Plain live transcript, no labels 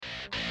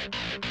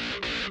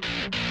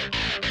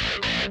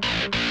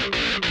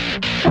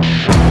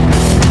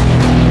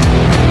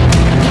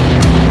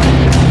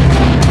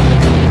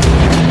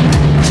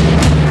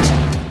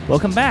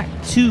Welcome back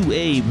to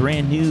a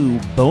brand new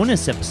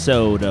bonus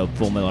episode of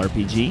Full Metal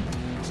RPG.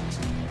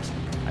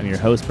 I'm your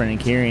host, Brendan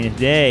Carey, and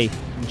today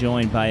I'm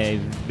joined by a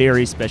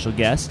very special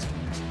guest.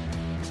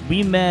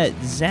 We met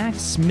Zach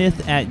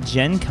Smith at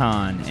Gen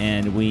Con,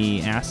 and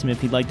we asked him if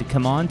he'd like to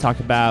come on, talk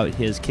about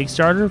his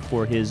Kickstarter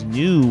for his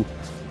new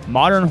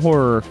modern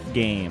horror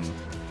game,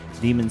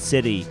 Demon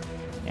City.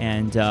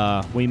 And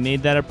we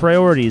made that a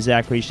priority.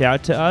 Zach reached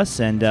out to us,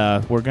 and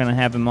we're going to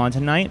have him on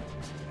tonight.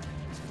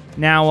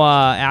 Now,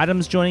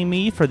 Adam's joining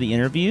me for the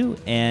interview,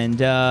 and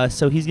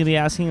so he's going to be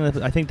asking,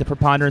 I think, the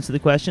preponderance of the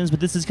questions, but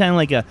this is kind of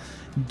like a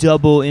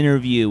double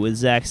interview with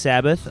Zach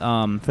Sabbath.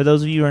 For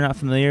those of you who are not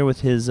familiar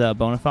with his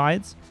bona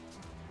fides,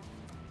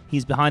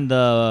 he's behind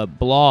the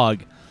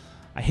blog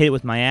I Hit It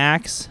With My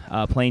Axe,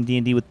 playing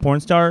D&D with porn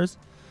stars.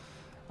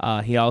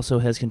 He also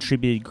has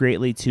contributed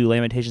greatly to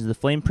Lamentations of the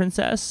Flame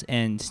Princess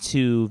and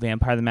to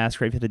Vampire the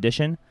Masquerade 5th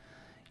Edition.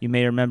 You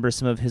may remember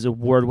some of his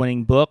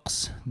award-winning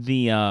books,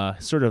 the on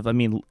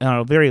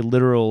a very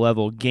literal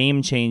level,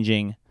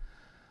 game-changing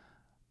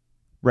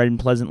Red and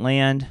Pleasant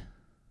Land,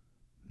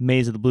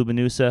 Maze of the Blue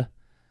Venusa,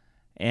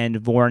 and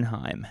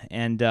Vornheim.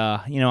 And,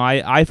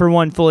 I for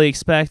one, fully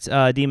expect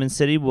Demon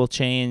City will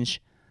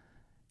change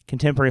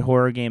contemporary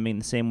horror gaming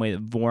the same way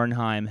that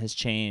Vornheim has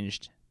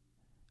changed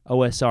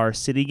OSR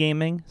city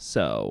gaming.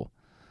 So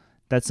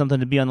that's something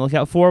to be on the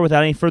lookout for.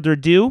 Without any further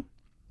ado,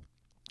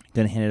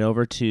 going to hand it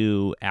over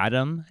to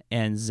Adam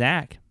and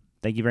Zach.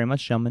 Thank you very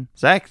much, gentlemen.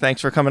 Zach,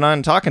 thanks for coming on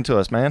and talking to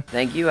us, man.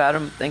 Thank you,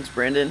 Adam. Thanks,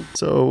 Brandon.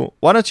 So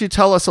why don't you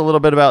tell us a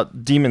little bit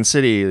about Demon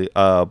City?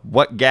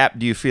 What gap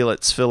do you feel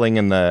it's filling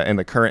in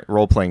the current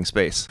role-playing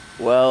space?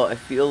 Well, I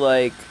feel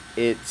like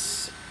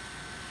it's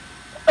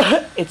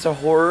a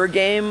horror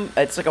game.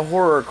 It's like a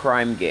horror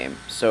crime game.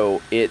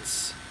 So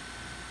it's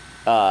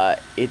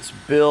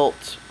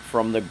built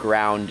from the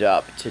ground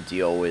up to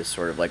deal with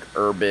sort of like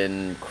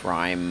urban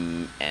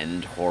crime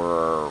and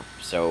horror.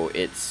 So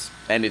it's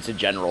a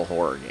general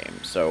horror game.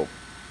 So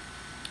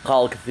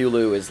Call of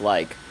Cthulhu is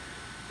like,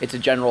 it's a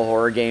general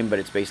horror game, but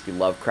it's basically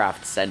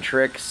Lovecraft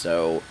centric.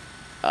 So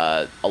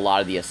a lot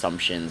of the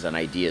assumptions and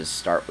ideas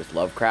start with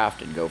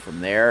Lovecraft and go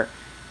from there.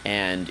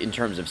 And in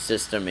terms of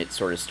system, it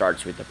sort of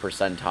starts with the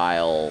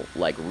percentile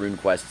like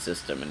RuneQuest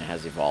system and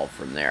has evolved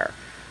from there.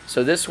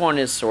 So this one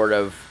is sort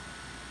of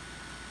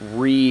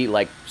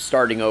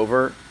starting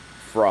over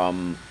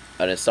from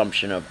an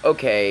assumption of,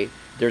 okay,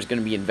 there's going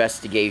to be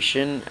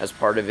investigation as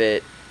part of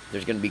it,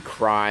 there's going to be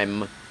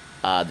crime,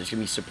 there's going to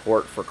be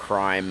support for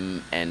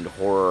crime and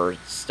horror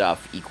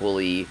stuff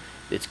equally.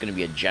 It's going to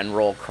be a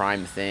general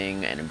crime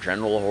thing and a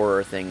general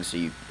horror thing. So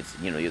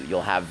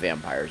you'll have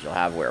vampires, you'll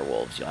have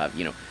werewolves, you'll have,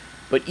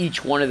 but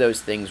each one of those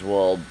things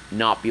will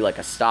not be like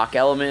a stock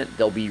element.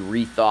 They'll be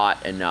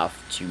rethought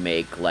enough to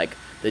make like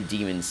the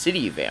Demon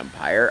City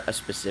vampire a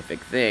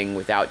specific thing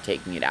without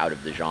taking it out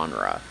of the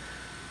genre,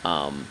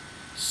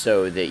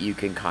 so that you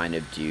can kind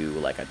of do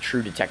like a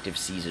True Detective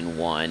Season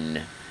 1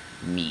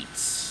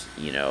 meets,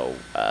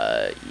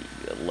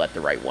 Let the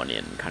Right One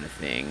In kind of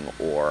thing,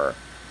 or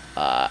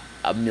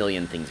a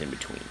million things in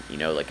between,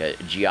 like a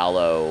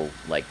giallo,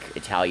 like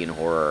Italian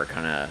horror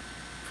kind of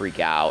freak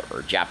out,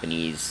 or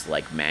Japanese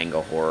like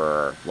manga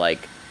horror,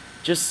 like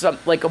just some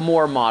like a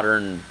more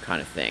modern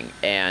kind of thing.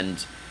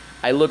 And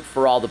I looked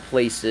for all the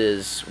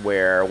places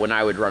where when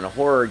I would run a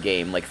horror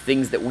game, like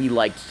things that we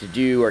liked to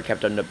do or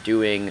kept up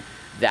doing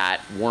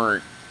that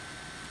weren't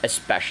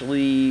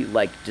especially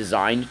like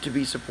designed to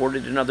be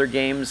supported in other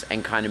games,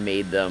 and kind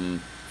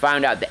of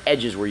found out the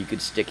edges where you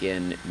could stick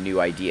in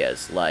new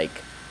ideas.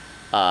 Like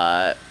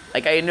I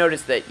had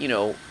noticed that,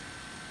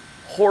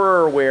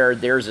 horror where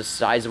there's a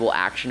sizable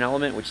action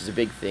element, which is a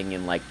big thing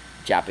in like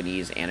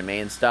Japanese anime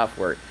and stuff,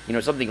 where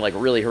something like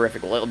really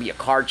horrific, it'll be a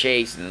car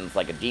chase and it's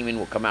like a demon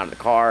will come out of the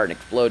car and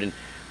explode, and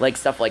like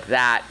stuff like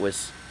that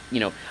was,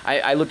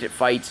 I looked at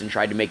fights and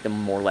tried to make them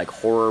more like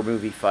horror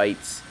movie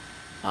fights,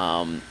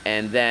 and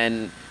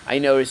then I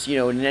noticed,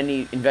 in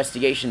any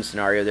investigation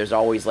scenario there's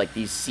always like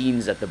these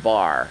scenes at the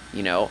bar,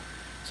 so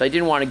I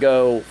didn't want to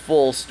go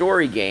full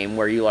story game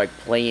where you like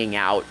playing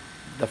out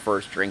the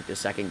first drink, the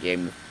second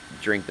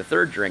drink, the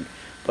third drink,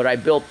 but I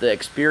built the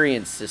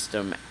experience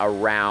system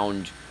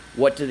around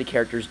what do the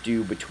characters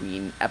do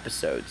between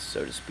episodes,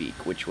 so to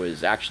speak, which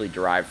was actually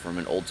derived from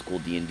an old school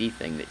D&D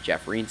thing that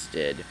Jeff Reentz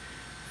did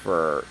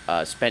for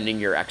spending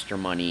your extra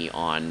money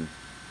on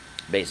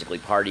basically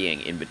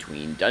partying in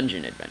between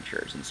dungeon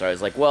adventures. And so I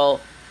was like, well,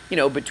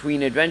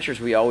 between adventures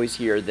we always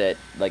hear that,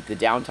 like the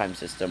downtime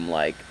system,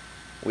 like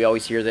we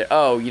always hear that,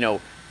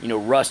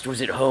 Rust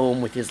was at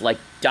home with his like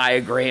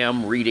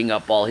diagram reading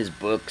up all his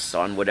books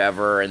on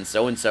whatever, and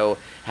so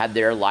had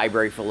their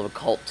library full of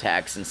occult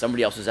texts, and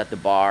somebody else was at the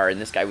bar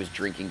and this guy was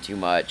drinking too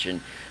much.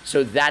 And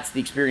so that's the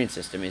experience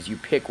system, is you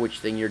pick which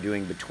thing you're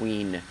doing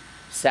between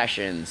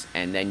sessions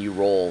and then you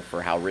roll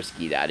for how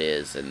risky that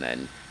is, and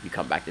then you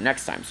come back the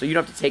next time. So you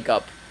don't have to take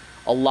up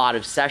a lot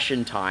of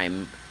session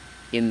time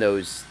in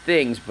those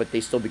things, but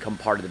they still become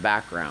part of the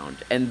background.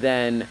 And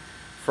then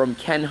from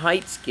Ken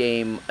Height's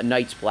game,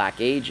 Night's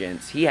Black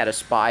Agents. He had a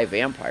spy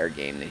vampire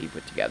game that he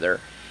put together,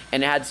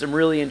 and had some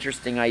really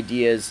interesting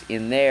ideas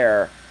in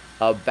there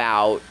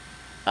about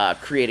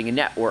creating a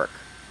network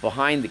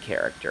behind the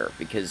character,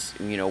 because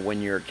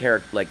when your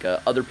character, like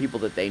other people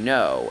that they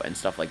know and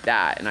stuff like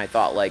that. And I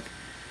thought, like,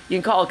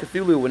 in Call of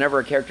Cthulhu, whenever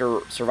a character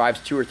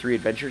survives 2 or 3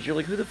 adventures, you're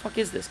like, who the fuck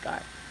is this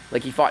guy?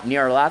 Like, he fought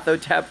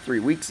Nyarlathotep 3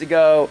 weeks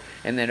ago,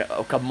 and then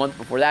a couple months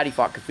before that, he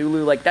fought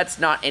Cthulhu. Like, that's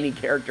not any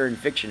character in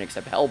fiction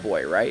except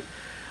Hellboy, right?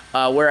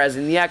 Whereas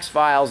in the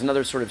X-Files and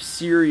other sort of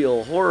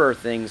serial horror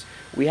things,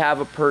 we have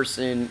a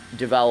person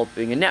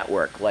developing a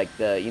network. Like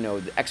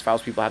the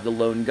X-Files people have the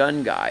Lone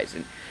Gun guys,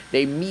 and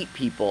they meet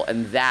people,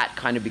 and that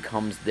kind of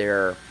becomes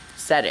their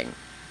setting,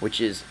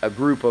 which is a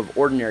group of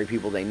ordinary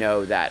people they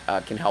know that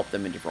can help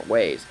them in different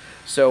ways.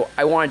 So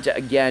I wanted to,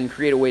 again,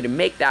 create a way to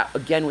make that,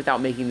 again,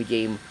 without making the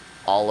game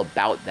all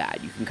about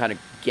that. You can kind of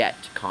get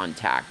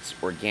contacts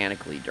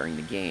organically during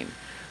the game.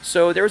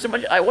 So there was a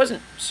bunch. I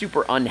wasn't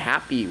super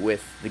unhappy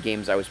with the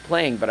games I was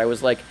playing, but I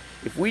was like,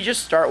 if we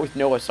just start with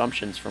no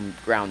assumptions from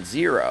ground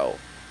zero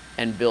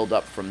and build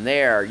up from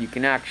there, you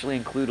can actually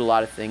include a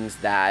lot of things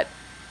that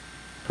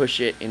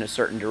push it in a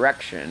certain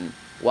direction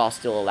while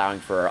still allowing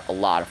for a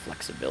lot of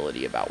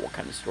flexibility about what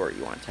kind of story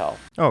you want to tell.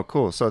 Oh,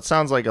 cool. So it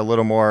sounds like a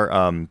little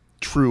more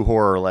true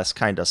horror, less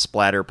kind of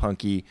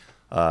splatterpunky,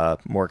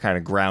 more kind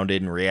of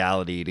grounded in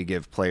reality to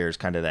give players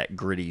kind of that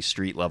gritty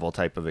street level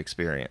type of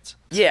experience.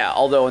 Yeah,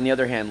 although on the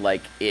other hand,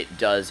 like, it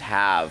does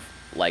have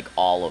like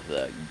all of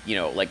the,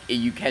 like,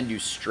 you can do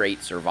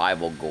straight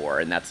survival gore,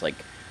 and that's like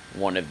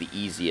one of the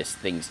easiest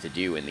things to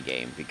do in the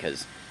game,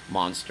 because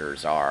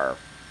monsters are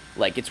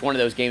like, it's one of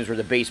those games where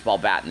the baseball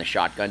bat and the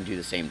shotgun do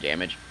the same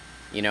damage,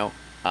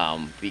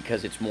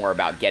 because it's more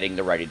about getting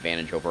the right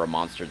advantage over a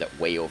monster that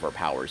way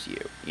overpowers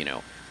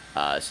you,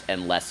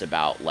 and less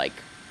about like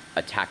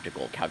a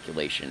tactical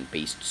calculation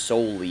based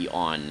solely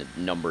on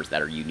numbers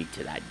that are unique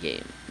to that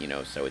game,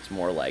 so it's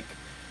more like,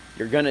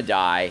 you're gonna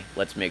die,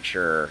 let's make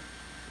sure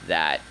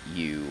that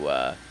you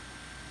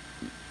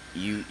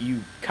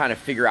kind of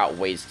figure out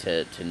ways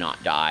to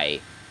not die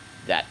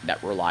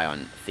that rely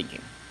on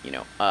thinking,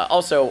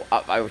 Also,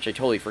 which I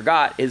totally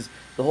forgot, is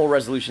the whole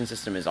resolution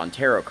system is on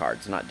tarot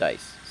cards, not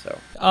dice. So,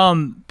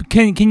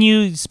 can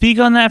you speak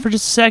on that for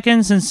just a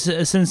second, since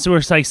we're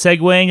like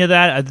segueing to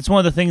that? It's one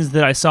of the things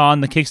that I saw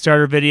in the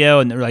Kickstarter video,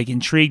 and like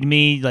intrigued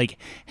me like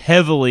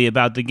heavily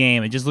about the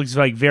game. It just looks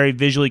like very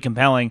visually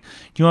compelling.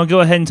 Do you want to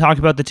go ahead and talk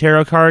about the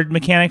tarot card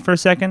mechanic for a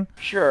second?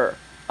 Sure.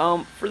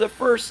 For the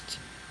first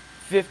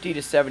 50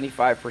 to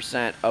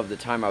 75% of the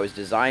time I was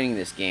designing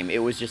this game, it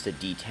was just a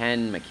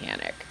D10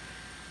 mechanic,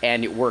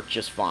 and it worked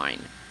just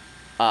fine.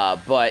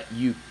 But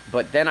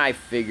then I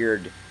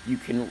figured you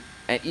can,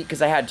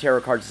 because I had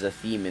tarot cards as a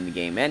theme in the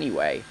game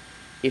anyway,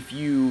 if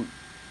you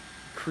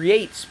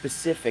create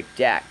specific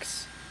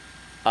decks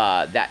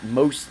that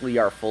mostly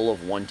are full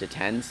of 1 to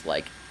 10s,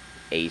 like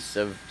Ace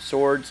of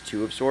Swords,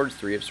 2 of Swords,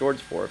 3 of Swords,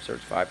 4 of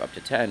Swords, 5 up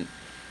to 10,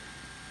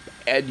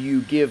 and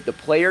you give the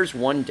players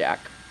one deck,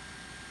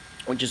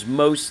 which is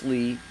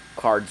mostly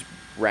cards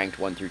ranked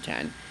 1 through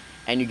 10,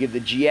 and you give the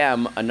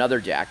GM another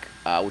deck,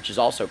 which is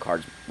also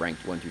cards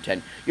ranked 1 through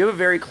 10, you have a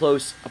very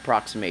close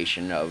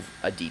approximation of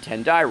a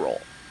D10 die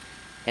roll.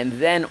 And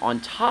then on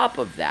top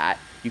of that,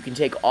 you can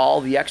take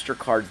all the extra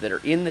cards that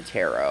are in the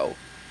tarot,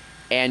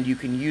 and you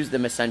can use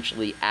them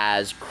essentially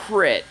as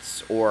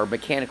crits, or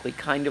mechanically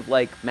kind of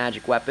like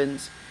magic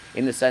weapons,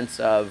 in the sense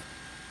of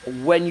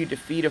when you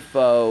defeat a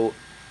foe,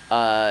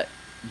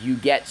 you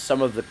get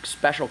some of the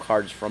special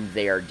cards from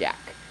their deck,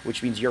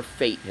 which means your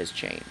fate has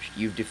changed.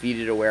 You've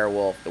defeated a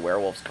werewolf. The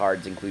werewolf's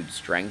cards include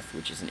strength,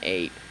 which is an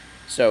 8.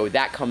 So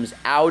that comes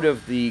out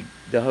of the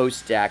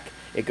host deck.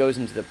 It goes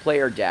into the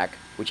player deck,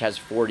 which has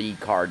 40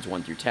 cards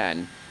 1 through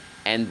 10,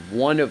 and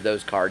one of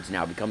those cards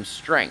now becomes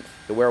strength,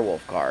 the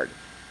werewolf card.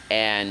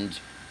 And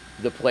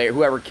the player,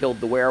 whoever killed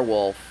the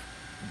werewolf,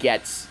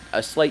 gets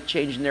a slight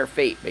change in their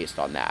fate based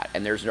on that.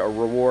 And there's a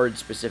reward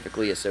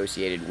specifically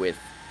associated with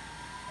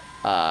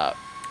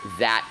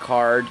that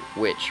card,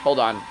 which, hold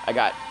on, I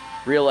got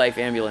real life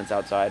ambulance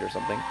outside or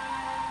something.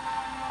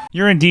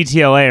 You're in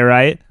DTLA,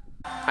 right?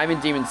 I'm in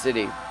Demon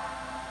City.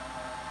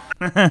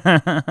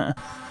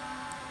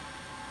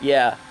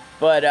 Yeah,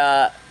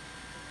 but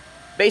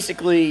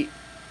basically,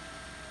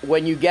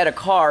 when you get a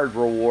card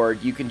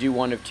reward, you can do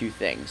one of two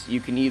things.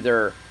 You can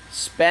either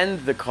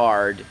spend the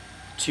card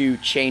to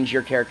change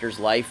your character's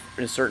life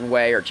in a certain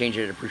way, or change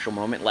it at a crucial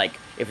moment. Like,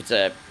 if it's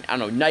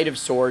Knight of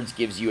Swords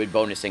gives you a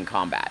bonus in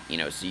combat,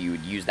 so you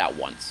would use that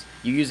once.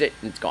 You use it,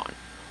 and it's gone.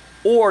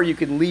 Or you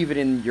can leave it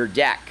in your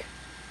deck,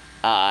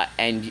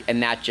 and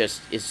that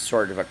just is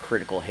sort of a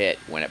critical hit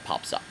when it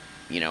pops up,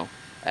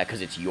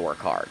 because it's your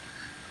card.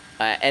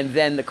 And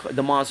then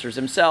the monsters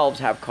themselves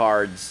have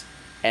cards,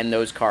 and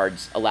those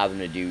cards allow them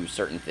to do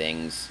certain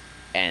things,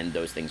 and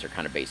those things are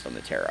kind of based on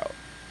the tarot.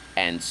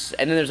 then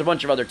there's a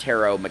bunch of other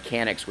tarot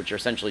mechanics, which are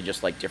essentially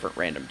just like different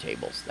random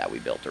tables that we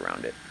built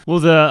around it. Will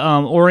the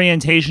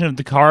orientation of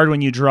the card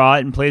when you draw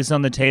it and place it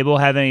on the table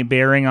have any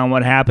bearing on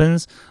what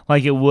happens,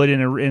 like it would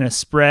in a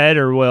spread,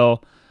 or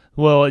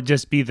will it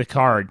just be the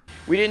card?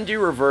 We didn't do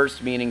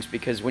reversed meanings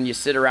because when you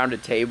sit around a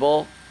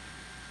table,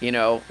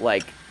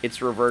 like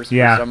it's reversed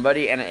for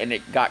somebody, and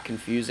it got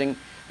confusing.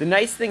 The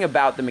nice thing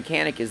about the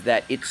mechanic is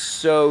that it's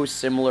so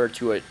similar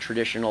to a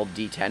traditional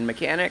D10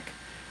 mechanic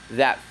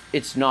that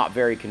it's not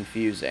very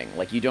confusing.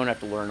 Like, you don't have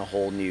to learn a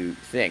whole new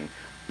thing.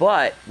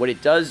 But what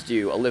it does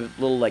do, a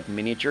little like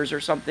miniatures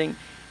or something,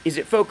 is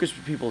it focuses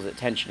people's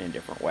attention in a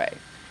different way.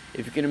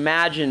 If you can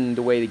imagine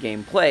the way the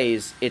game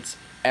plays, it's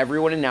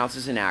everyone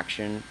announces an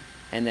action,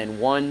 and then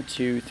 1,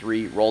 2,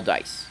 3, roll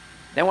dice.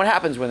 Then what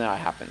happens when that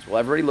happens? Well,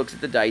 everybody looks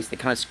at the dice, they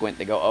kind of squint,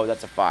 they go, oh,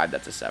 that's a 5,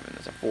 that's a 7,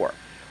 that's a 4.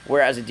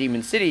 Whereas at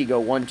Demon City, you go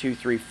 1, 2,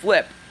 3,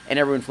 flip, and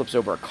everyone flips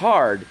over a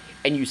card,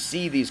 and you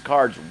see these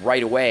cards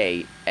right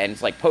away, and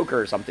it's like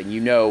poker or something. You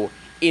know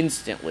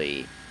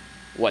instantly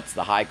what's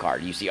the high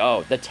card. You see,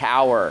 oh, the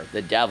Tower,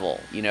 the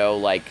Devil,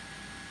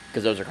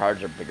 because those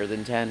cards are bigger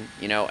than 10,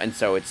 and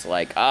so it's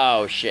like,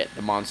 oh, shit,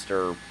 the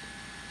monster.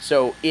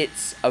 So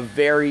it's a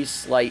very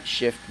slight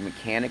shift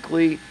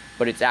mechanically,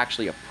 but it's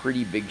actually a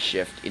pretty big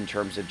shift in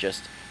terms of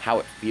just how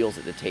it feels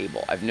at the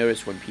table. I've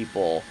noticed when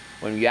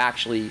we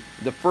actually,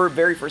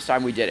 very first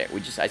time we did it,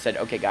 I said,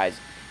 okay, guys,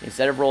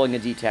 instead of rolling a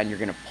D10, you're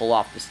going to pull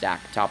off the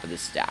top of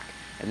this stack.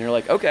 And they're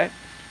like, okay.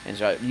 And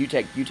so you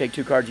take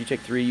 2 cards, you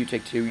take 3, you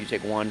take 2, you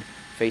take 1,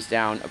 face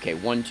down. Okay,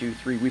 1, 2,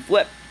 3, we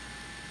flip.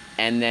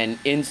 And then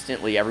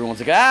instantly everyone's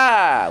like,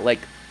 ah! Like,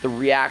 the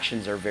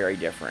reactions are very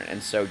different.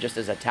 And so just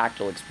as a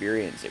tactile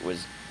experience,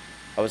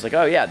 I was like,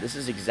 oh yeah, this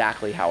is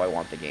exactly how I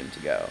want the game to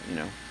go,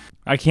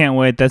 I can't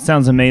wait. That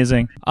sounds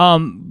amazing.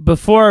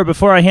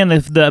 Before I hand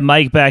the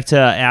mic back to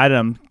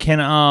Adam,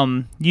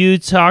 can you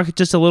talk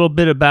just a little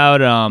bit about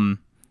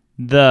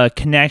the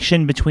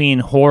connection between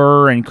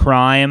horror and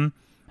crime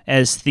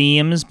as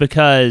themes?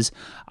 Because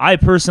I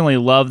personally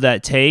love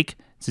that take.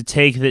 It's a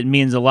take that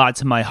means a lot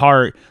to my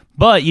heart,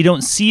 but you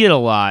don't see it a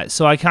lot.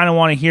 So I kind of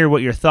want to hear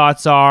what your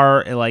thoughts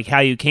are, like how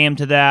you came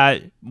to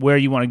that, where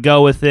you want to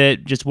go with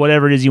it, just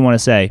whatever it is you want to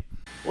say.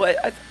 Well,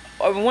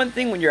 one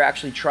thing when you're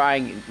actually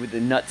trying with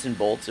the nuts and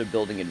bolts of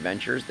building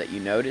adventures that you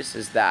notice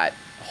is that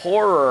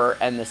horror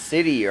and the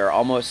city are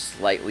almost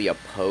slightly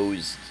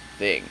opposed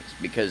things,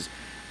 because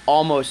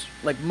almost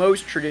like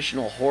most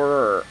traditional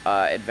horror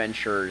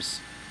adventures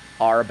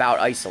are about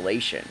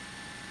isolation.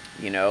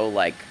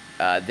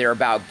 They're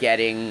about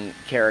getting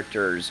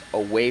characters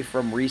away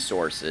from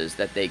resources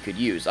that they could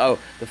use. Oh,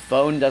 the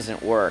phone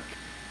doesn't work.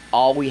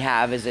 All we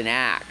have is an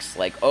axe.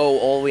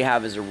 All we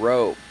have is a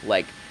rope.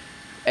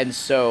 And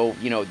so,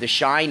 The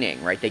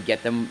Shining, right? They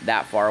get them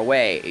that far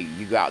away.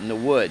 You go out in the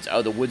woods.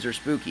 Oh, the woods are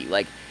spooky.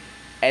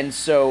 And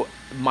so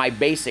my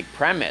basic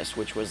premise,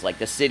 which was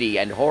the city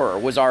and horror,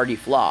 was already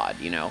flawed,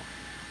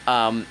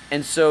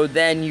 And so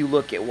then you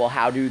look at, well,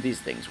 how do these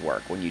things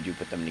work when you do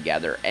put them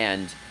together?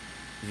 And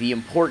the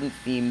important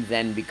theme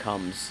then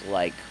becomes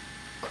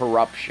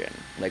corruption,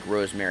 like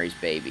Rosemary's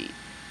Baby.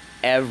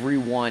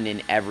 Everyone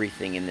and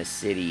everything in the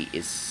city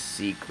is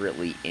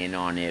secretly in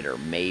on it, or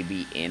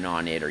maybe in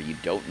on it, or you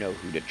don't know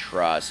who to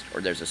trust,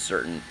 or there's a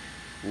certain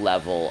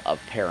level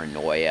of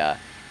paranoia.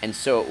 And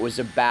so it was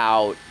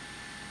about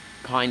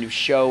kind of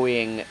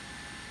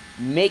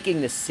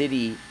making the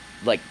city,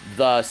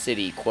 the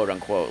city, quote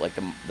unquote,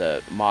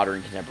 the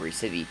modern contemporary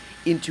city,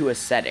 into a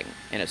setting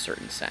in a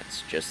certain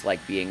sense. Just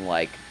being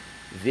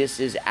this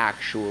is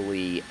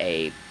actually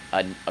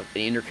an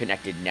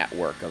interconnected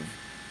network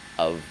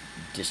of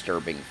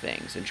disturbing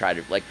things, and try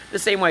to the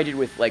same way I did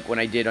with when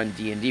I did on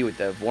D&D with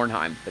the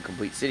Vornheim, the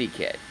Complete City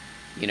kit,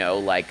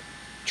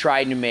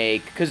 trying to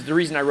make, because the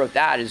reason I wrote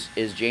that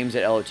is James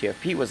at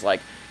LOTFP was I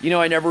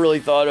never really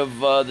thought of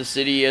the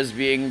city as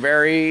being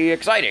very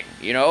exciting,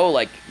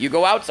 you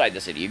go outside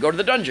the city, you go to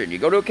the dungeon, you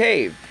go to a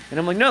cave, and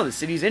I'm no, the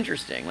city's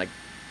interesting,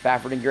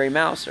 Fafford and Gary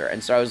Mouser.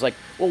 And so I was well,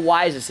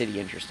 why is a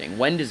city interesting?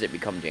 When does it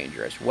become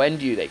dangerous? When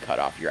do they cut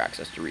off your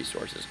access to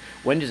resources?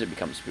 When does it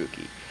become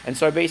spooky? And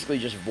so I basically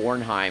just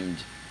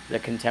Vornheimed the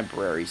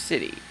contemporary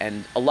city.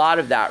 And a lot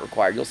of that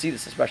required, you'll see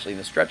this especially in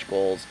the stretch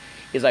goals,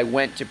 is I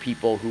went to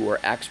people who were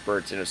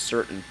experts in a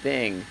certain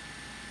thing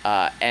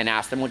and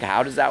asked them,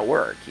 how does that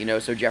work?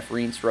 So Jeff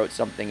Reentz wrote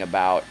something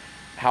about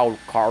how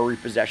car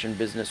repossession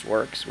business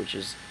works, which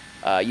is,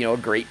 a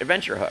great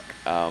adventure hook.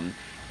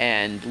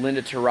 And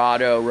Linda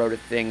Tirado wrote a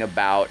thing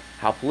about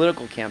how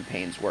political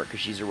campaigns work, because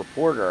she's a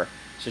reporter.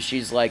 So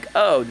she's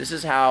oh, this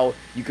is how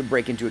you can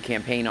break into a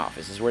campaign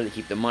office. This is where they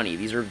keep the money.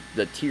 These are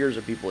the tiers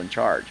of people in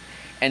charge.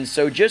 And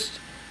so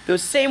just the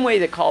same way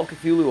that Call of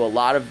Cthulhu, a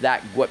lot of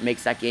that, what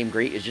makes that game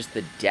great is just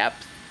the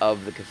depth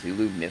of the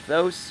Cthulhu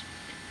mythos.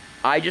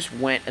 I just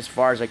went as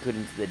far as I could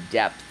into the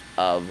depth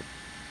of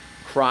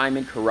crime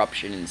and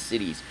corruption in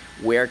cities.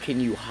 Where can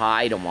you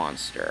hide a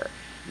monster?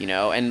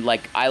 And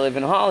I live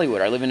in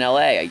Hollywood, I live in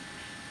LA,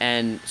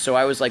 and so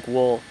I was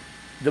well,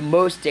 the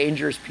most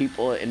dangerous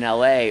people in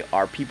LA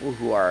are people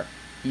who are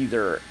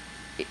either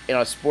in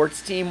a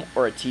sports team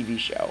or a TV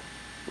show,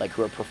 like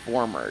who are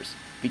performers,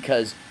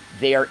 because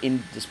they are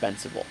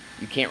indispensable.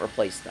 You can't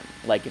replace them.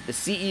 Like if the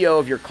CEO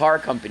of your car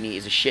company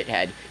is a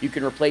shithead, you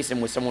can replace him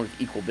with someone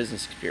with equal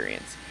business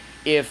experience.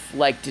 If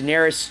like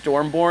Daenerys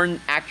Stormborn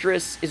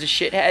actress is a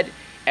shithead,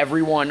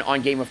 everyone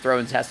on Game of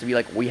Thrones has to be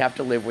like, we have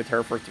to live with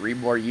her for 3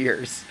 more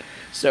years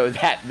so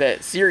that the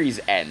series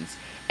ends.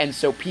 And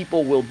so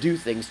people will do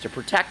things to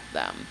protect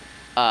them,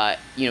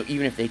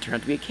 even if they turn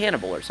out to be a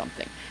cannibal or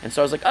something. And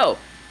so I was like, oh,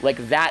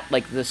 like that,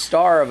 like the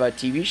star of a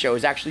TV show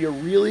is actually a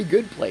really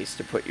good place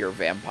to put your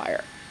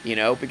vampire,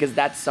 because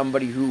that's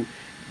somebody who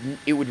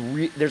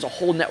there's a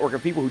whole network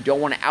of people who don't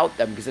want to out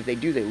them, because if they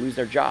do, they lose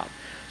their job.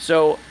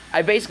 So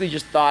I basically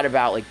just thought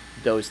about like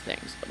those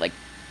things, like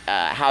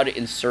how to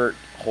insert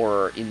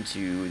horror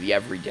into the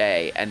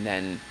everyday, and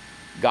then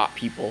got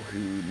people who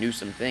knew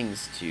some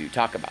things to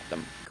talk about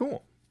them.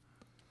 Cool.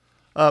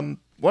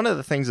 One of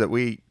the things that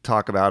we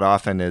talk about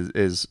often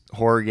is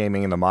horror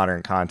gaming in the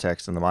modern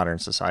context, in the modern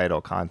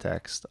societal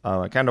context.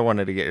 I kind of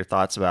wanted to get your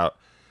thoughts about,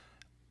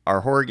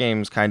 are horror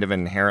games kind of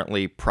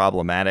inherently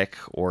problematic,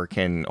 or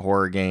can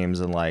horror games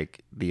and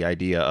like the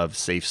idea of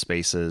safe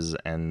spaces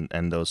and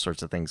those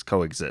sorts of things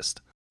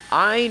coexist?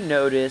 I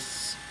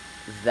notice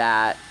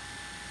that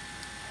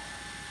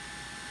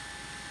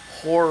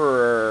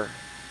horror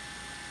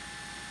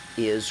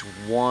is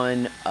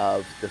one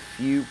of the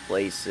few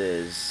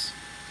places.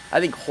 I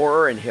think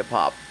horror and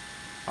hip-hop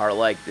are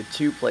like the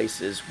two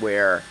places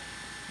where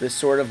the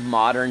sort of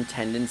modern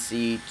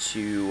tendency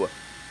to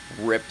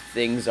rip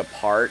things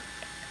apart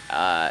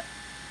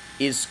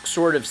is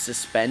sort of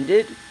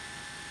suspended,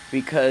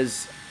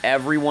 because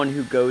everyone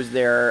who goes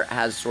there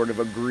has sort of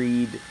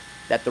agreed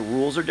that the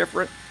rules are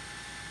different.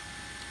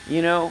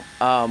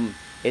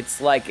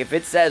 It's like if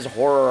it says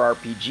horror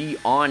RPG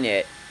on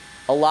it,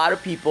 a lot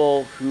of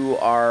people who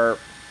are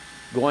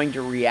going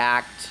to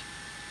react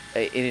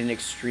in an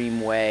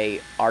extreme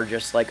way are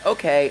just like,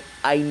 okay,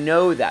 I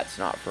know that's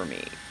not for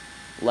me.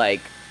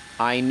 Like,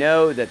 I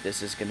know that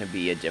this is going to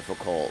be a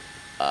difficult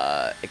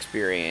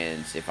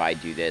experience if I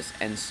do this.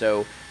 And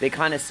so they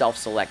kind of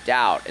self-select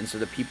out. And so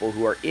the people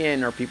who are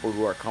in are people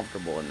who are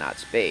comfortable in that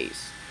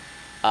space.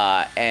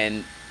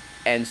 And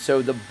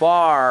so the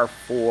bar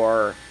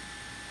for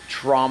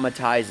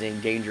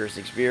traumatizing, dangerous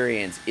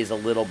experience is a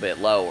little bit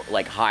lower,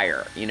 like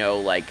higher.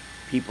 Like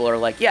people are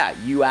like, yeah,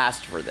 you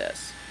asked for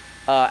this.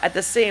 At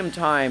the same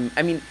time,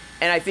 I mean,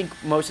 and I think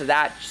most of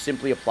that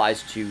simply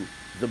applies to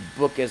the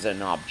book as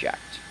an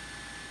object.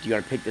 Do you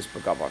want to pick this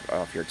book up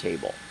off your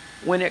table?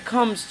 When it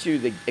comes to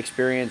the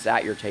experience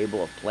at your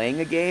table of playing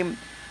a game,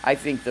 I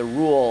think the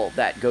rule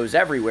that goes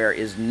everywhere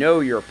is know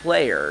your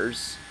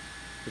players.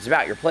 It's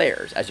about your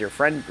players as your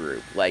friend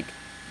group. Like,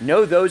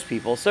 know those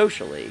people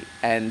socially.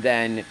 And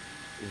then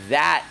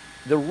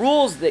the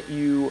rules that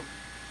you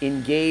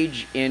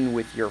engage in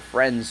with your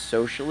friends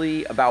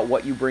socially about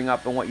what you bring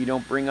up and what you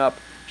don't bring up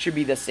should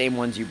be the same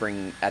ones you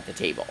bring at the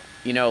table.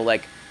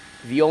 Like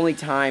the only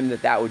time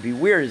that would be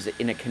weird is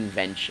in a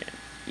convention,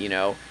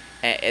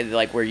 and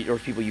like where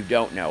there's people you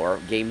don't know, or a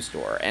game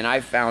store. And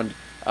I've found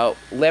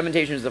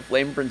Lamentations of the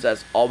Flame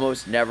Princess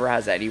almost never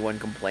has anyone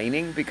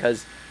complaining,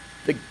 because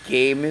the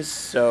game is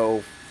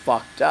so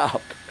fucked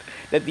up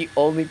that the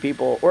only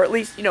people, or at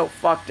least,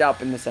 fucked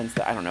up in the sense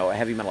that, I don't know, a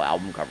heavy metal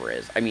album cover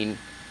is. I mean,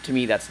 to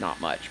me, that's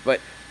not much.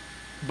 But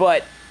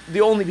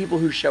the only people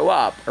who show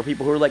up are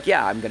people who are like,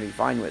 yeah, I'm going to be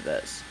fine with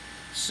this.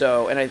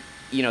 So, and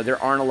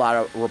there aren't a lot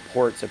of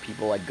reports of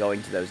people like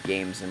going to those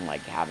games and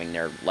like having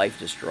their life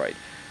destroyed.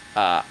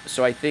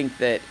 So I think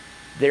that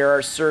there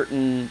are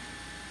certain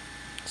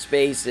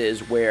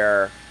spaces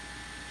which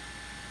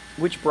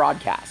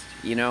broadcast,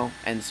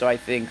 and so I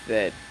think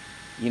that,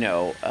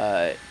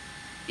 I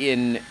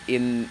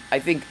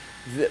think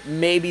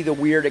maybe the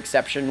weird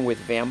exception with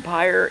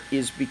Vampire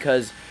is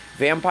because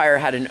Vampire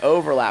had an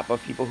overlap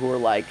of people who were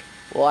like,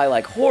 well, I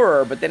like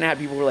horror, but then it had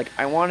people who were like,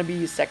 I want to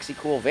be a sexy,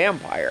 cool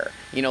vampire.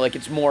 Like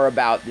it's more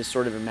about this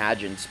sort of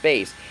imagined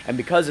space. And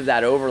because of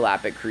that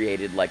overlap, it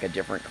created like a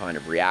different kind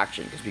of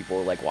reaction, because people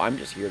were like, well, I'm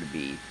just here to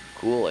be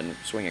cool and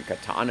swing a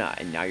katana,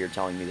 and now you're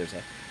telling me there's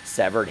a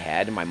severed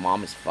head and my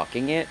mom is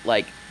fucking it?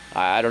 Like,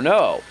 I don't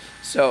know.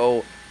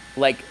 So,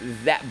 like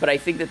that, but I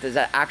think that there's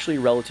actually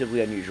a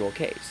relatively unusual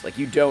case. Like,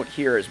 you don't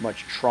hear as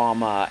much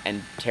trauma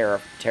and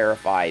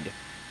terrified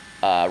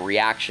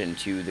reaction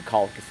to the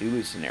Call of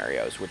Cthulhu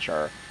scenarios, which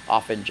are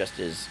often just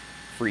as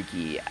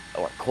freaky,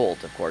 or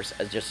Cult, of course,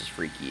 as just as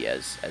freaky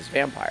as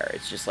Vampire.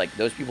 It's just like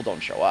those people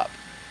don't show up,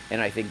 and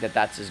I think that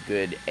that's as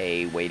good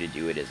a way to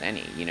do it as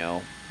any.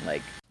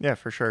 Like, yeah,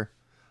 for sure.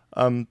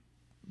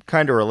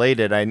 Kind of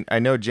related. I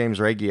know James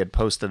Reggie had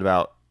posted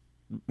about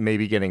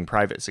maybe getting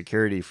private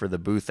security for the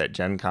booth at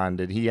Gen Con.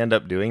 Did he end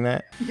up doing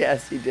that?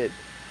 Yes, he did.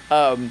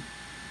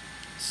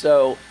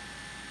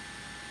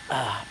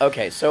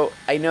 Okay, so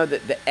I know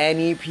that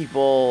the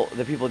people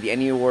at the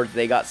ENnie Awards,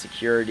 they got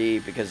security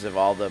because of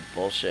all the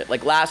bullshit.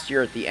 Like last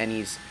year at the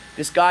ENnies,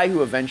 this guy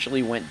who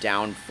eventually went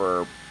down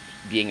for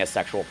being a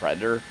sexual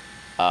predator,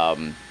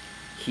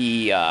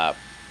 he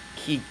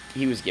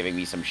he was giving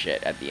me some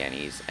shit at the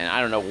Ennies, and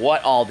I don't know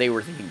what all they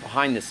were thinking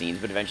behind the scenes,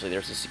 but eventually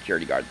there's a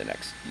security guard the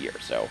next year.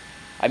 So,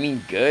 I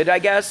mean, good, I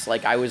guess.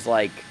 Like, I'm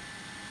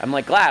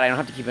glad I don't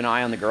have to keep an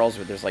eye on the girls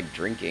where there's like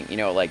drinking.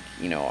 I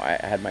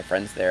had my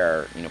friends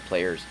there,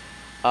 players,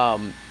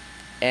 and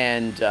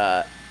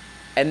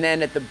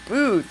then at the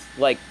booth,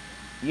 like,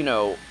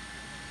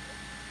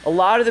 a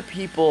lot of the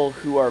people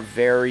who are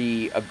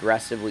very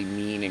aggressively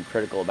mean and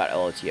critical about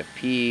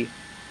LOTFP,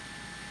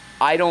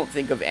 I don't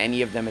think of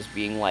any of them as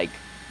being like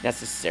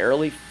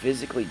necessarily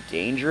physically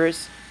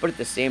dangerous, but at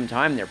the same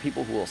time, they're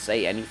people who will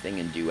say anything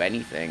and do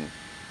anything,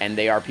 and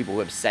they are people who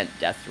have sent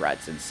death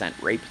threats and sent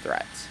rape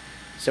threats.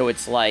 So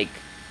it's like,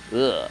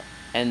 ugh.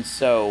 And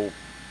so,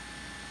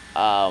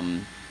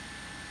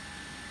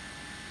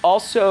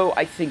 also,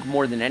 I think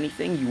more than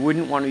anything, you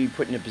wouldn't want to be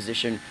put in a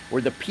position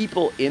where the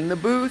people in the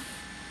booth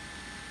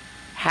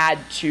had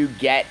to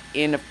get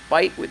in a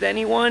fight with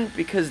anyone,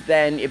 because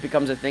then it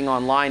becomes a thing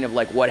online of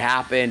like what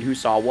happened, who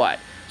saw what.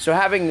 So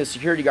having the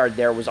security guard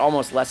there was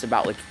almost less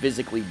about like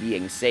physically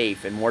being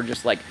safe and more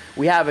just like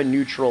we have a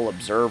neutral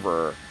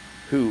observer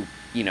who,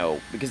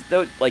 because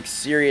those, like,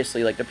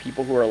 seriously, like the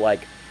people who are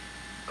like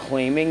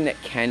claiming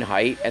that Ken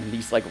Hite and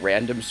these like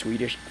random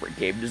Swedish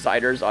game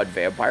designers on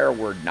Vampire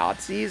were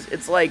Nazis,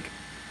 it's like,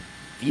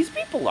 these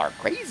people are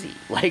crazy.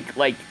 Like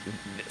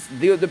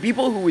the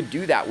people who would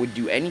do that would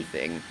do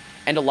anything.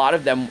 And a lot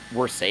of them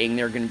were saying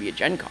they're going to be at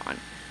Gen Con.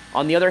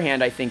 On the other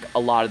hand, I think a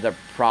lot of the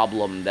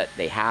problem that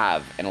they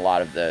have and a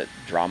lot of the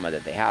drama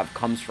that they have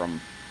comes from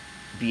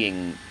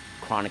being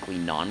chronically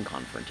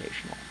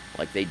non-confrontational.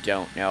 Like, they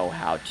don't know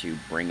how to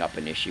bring up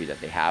an issue that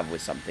they have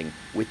with something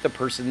with the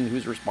person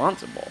who's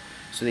responsible.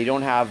 So they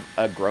don't have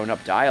a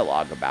grown-up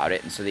dialogue about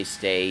it, and so they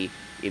stay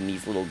in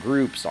these little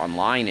groups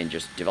online and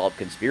just develop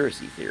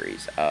conspiracy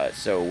theories.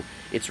 So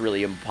it's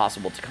really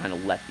impossible to kind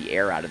of let the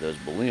air out of those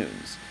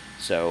balloons.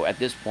 So at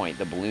this point,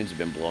 the balloons have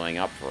been blowing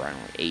up for,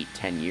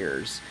 8-10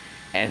 years.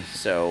 And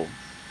so,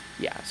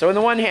 yeah. So on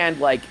the one hand,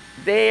 like,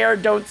 they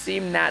don't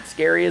seem that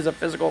scary as a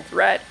physical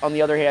threat. On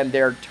the other hand,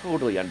 they're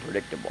totally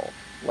unpredictable.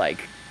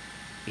 Like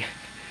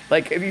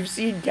if you've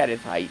seen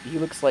Kenneth Hite, he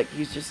looks like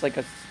he's just like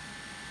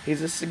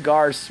he's a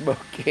cigar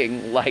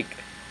smoking, like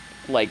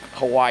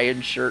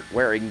Hawaiian shirt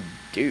wearing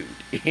dude.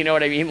 You know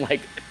what I mean?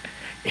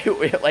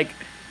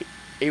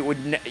 It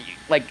would,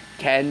 like,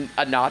 Ken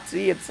a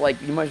Nazi? It's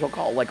like, you might as well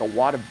call it like a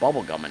wad of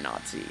bubblegum a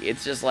Nazi.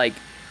 It's just like,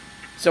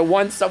 so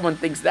once someone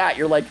thinks that,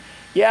 you're like,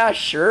 yeah,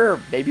 sure,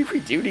 maybe we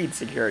do need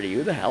security.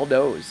 Who the hell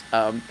knows?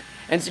 And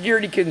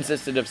security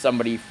consisted of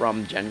somebody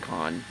from Gen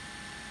Con,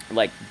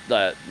 like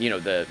the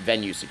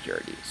venue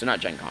security. So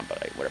not Gen Con,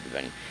 but whatever the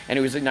venue. And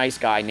it was a nice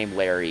guy named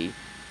Larry,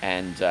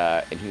 and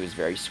he was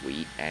very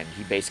sweet, and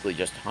he basically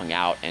just hung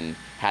out and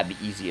had the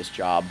easiest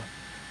job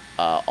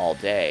all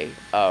day.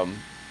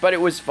 But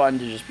it was fun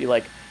to just be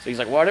like, so he's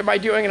like, what am I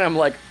doing? And I'm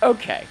like,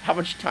 okay, how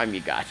much time you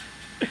got?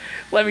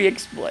 Let me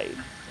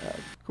explain.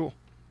 Cool.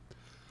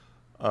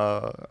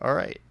 All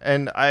right.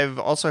 And I've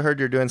also heard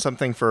you're doing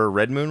something for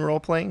Red Moon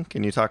role-playing.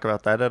 Can you talk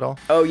about that at all?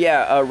 Oh,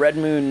 yeah. Red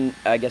Moon,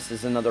 I guess,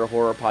 is another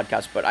horror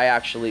podcast, but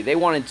they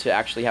wanted to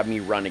actually have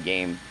me run a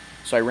game.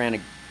 So I ran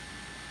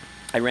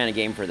a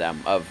game for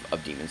them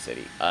of Demon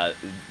City.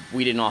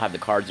 We didn't all have the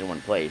cards in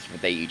one place,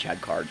 but they each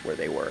had cards where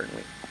they were, and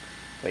we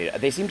played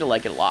it. They seem to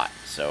like it a lot,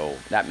 so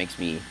that makes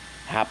me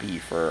happy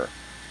for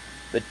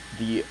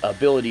the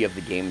ability of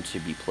the game to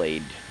be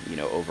played,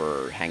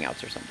 over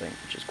Hangouts or something,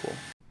 which is cool.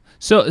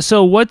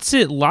 So what's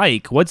it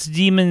like? What's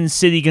Demon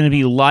City going to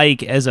be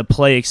like as a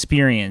play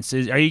experience? Are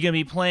you going to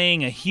be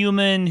playing a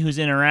human who's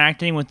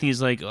interacting with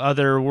these like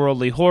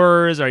otherworldly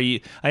horrors? Are you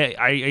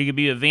going to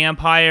be a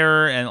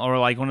vampire or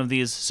like one of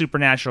these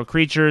supernatural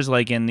creatures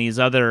like in these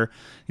other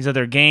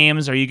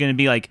games? Are you going to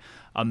be like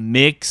a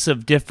mix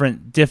of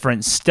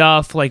different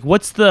stuff? Like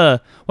what's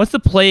the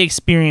play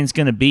experience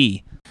going to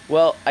be?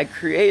 Well, I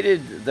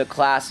created the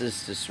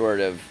classes to sort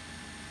of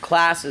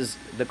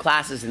the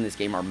classes in this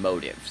game are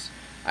motives.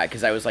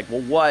 Because I was like,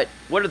 well,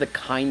 what are the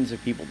kinds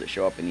of people that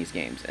show up in these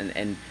games?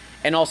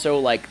 And also,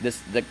 like,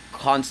 the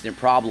constant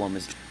problem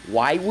is,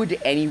 why would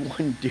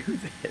anyone do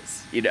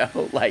this?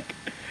 Like,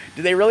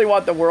 do they really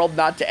want the world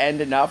not to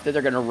end enough that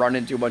they're going to run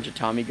into a bunch of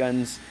Tommy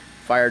guns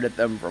fired at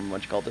them from a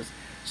bunch of cultists?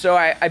 So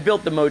I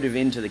built the motive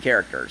into the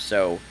character.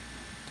 So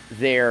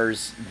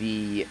there's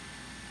the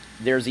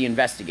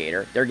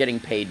investigator. They're getting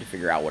paid to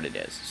figure out what it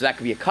is. So that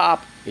could be a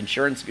cop,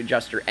 insurance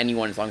adjuster,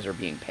 anyone, as long as they're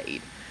being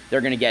paid. They're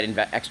going to get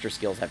extra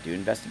skills, have to do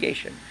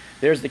investigation.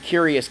 There's the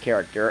curious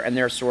character, and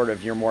they're sort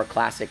of your more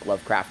classic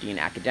Lovecraftian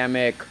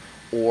academic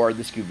or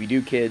the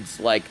Scooby-Doo kids.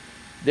 Like,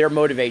 their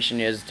motivation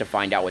is to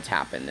find out what's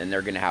happened, and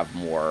they're going to have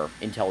more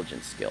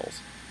intelligence skills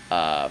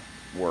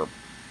or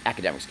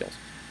academic skills.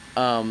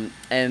 And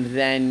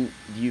then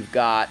you've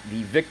got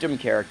the victim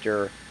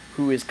character,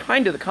 who is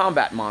kind of the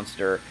combat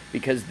monster,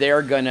 because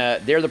they're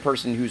the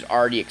person who's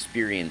already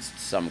experienced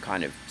some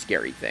kind of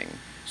scary thing.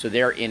 So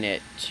they're in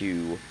it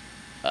to...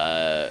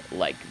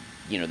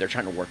 they're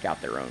trying to work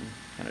out their own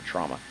kind of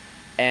trauma.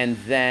 And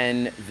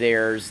then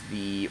there's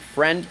the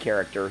friend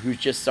character, who's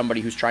just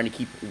somebody who's trying to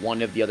keep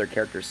one of the other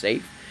characters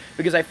safe.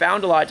 Because I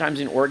found a lot of times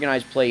in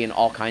organized play in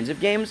all kinds of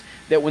games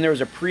that when there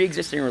was a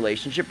pre-existing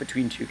relationship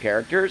between two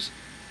characters,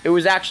 it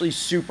was actually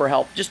super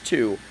helpful, just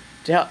two,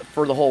 to help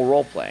for the whole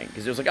role-playing.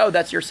 Because it was like, oh,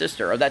 that's your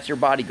sister, or that's your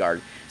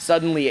bodyguard.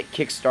 Suddenly it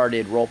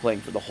kick-started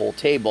role-playing for the whole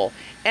table.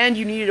 And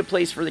you needed a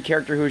place for the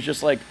character who was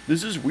just like,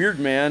 this is weird,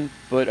 man,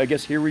 but I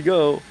guess here we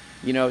go.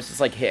 You know, it's just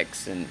like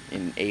Hicks in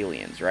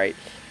Aliens, right?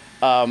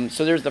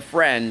 So there's the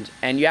friend,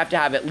 and you have to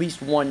have at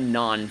least one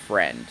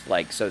non-friend,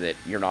 like, so that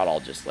you're not all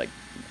just, like,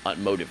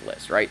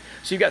 motiveless, right?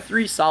 So you've got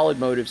 3 solid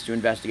motives to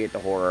investigate the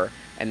horror,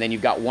 and then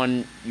you've got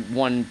one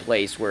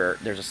place where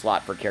there's a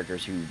slot for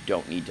characters who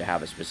don't need to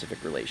have a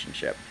specific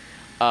relationship.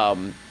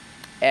 And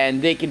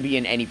they can be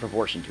in any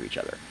proportion to each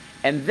other.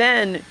 And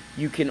then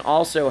you can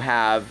also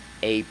have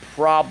a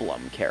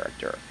problem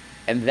character,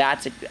 and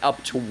that's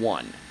up to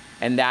 1.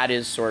 And that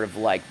is sort of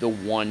like the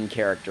one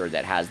character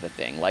that has the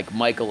thing. Like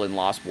Michael in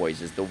Lost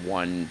Boys is the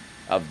one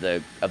of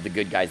the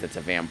good guys that's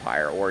a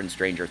vampire. Or in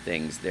Stranger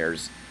Things,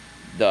 there's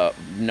the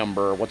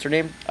number, what's her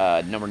name?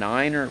 Number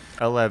 9 or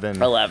 11.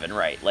 11,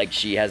 right? Like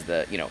she has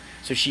the,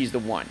 so she's the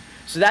one.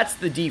 So that's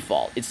the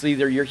default. It's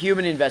either your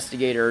human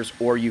investigators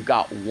or you've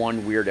got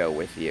one weirdo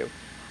with you.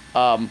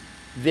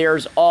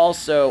 There's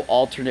also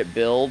alternate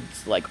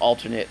builds, like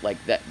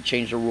that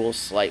change the rules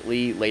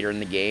slightly later in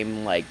the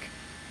game, like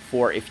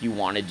for if you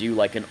want to do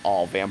like an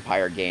all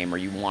vampire game, or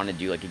you want to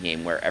do like a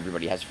game where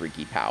everybody has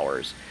freaky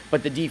powers.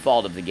 But the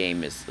default of the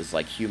game is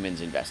like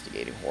humans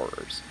investigating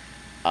horrors.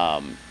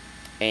 Yeah,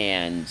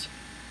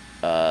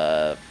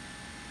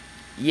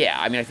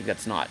 I mean, I think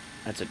that's not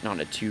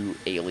a too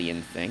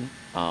alien thing.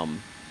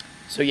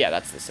 So yeah,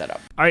 that's the setup.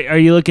 Are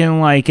you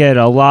looking like at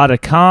a lot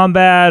of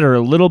combat or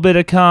a little bit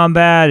of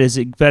combat? Is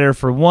it better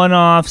for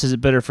one-offs? Is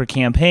it better for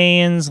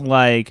campaigns?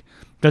 Like,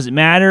 does it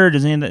matter?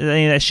 Does any of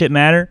that shit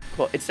matter?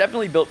 Well, it's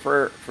definitely built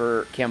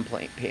for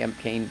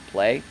campaign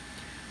play,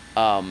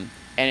 and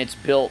it's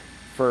built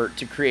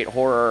to create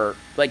horror,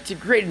 like to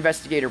create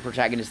investigator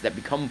protagonists that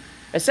become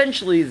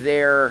essentially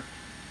they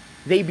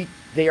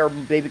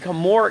become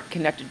more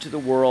connected to the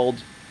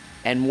world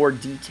and more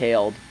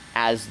detailed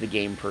as the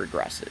game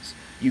progresses.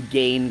 You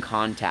gain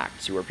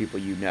contacts who are people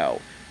you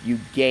know. You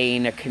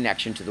gain a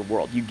connection to the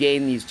world. You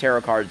gain these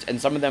tarot cards,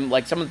 and some of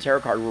the tarot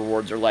card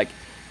rewards are like,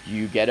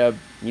 you get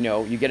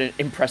an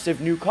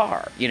impressive new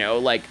car,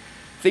 like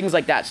things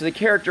like that. So the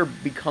character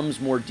becomes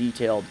more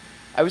detailed.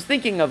 I was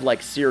thinking of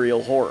like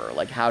serial horror,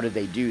 like how did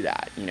they do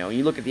that?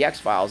 You look at the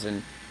X-Files,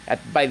 and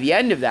by the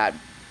end of that,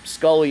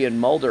 Scully and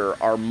Mulder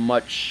are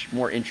much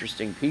more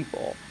interesting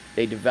people.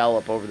 They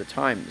develop over the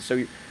time.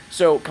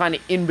 So kind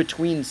of in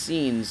between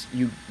scenes,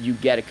 you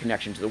get a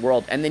connection to the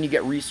world, and then you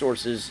get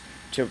resources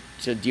to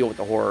deal with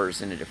the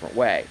horrors in a different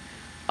way.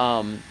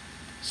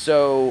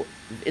 So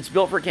it's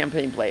built for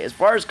campaign play. As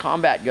far as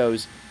combat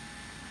goes,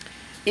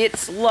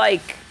 it's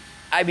like,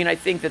 I mean, I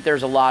think that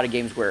there's a lot of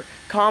games where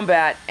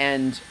combat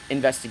and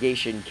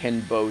investigation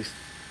can both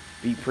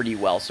be pretty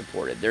well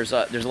supported. There's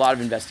a lot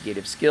of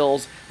investigative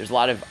skills. There's a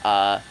lot of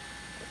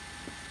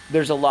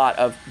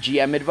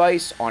GM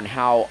advice on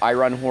how I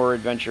run horror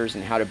adventures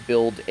and how to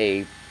build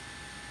a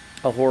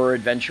horror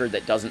adventure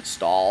that doesn't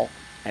stall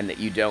and that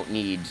you don't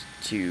need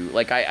to,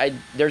 like,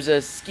 there's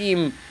a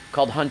scheme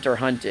called Hunter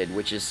Hunted,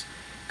 which is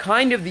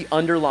kind of the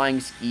underlying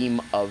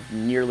scheme of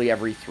nearly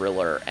every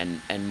thriller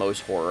and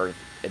most horror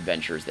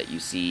adventures that you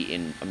see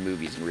in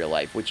movies in real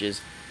life, which is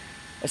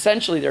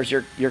essentially there's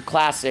your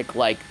classic,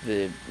 like,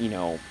 there's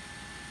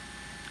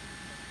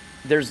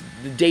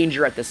the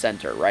danger at the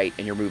center, right?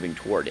 And you're moving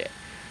toward it.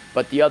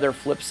 But the other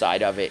flip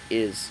side of it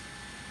is,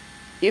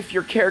 if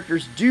your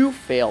characters do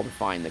fail to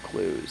find the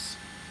clues,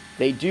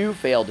 they do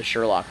fail to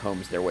Sherlock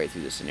Holmes their way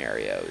through the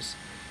scenarios,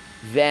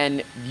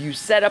 then you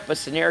set up a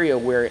scenario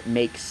where it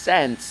makes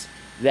sense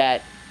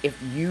that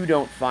if you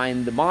don't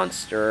find the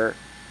monster,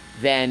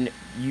 then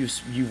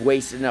you've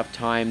wasted enough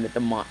time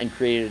and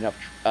created enough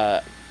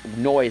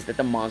noise that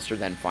the monster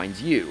then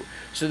finds you.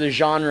 So the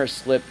genre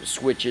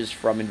switches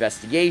from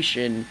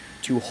investigation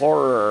to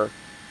horror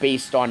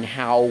based on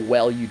how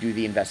well you do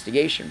the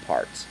investigation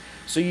parts.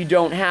 So you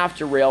don't have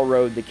to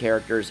railroad the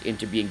characters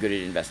into being good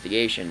at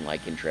investigation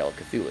like in Trail of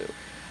Cthulhu.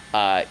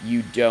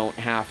 You don't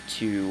have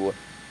to,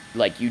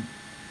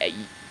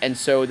 and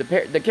so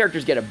the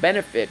characters get a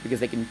benefit because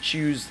they can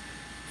choose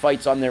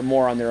fights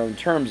more on their own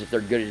terms if they're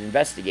good at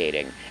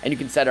investigating, and you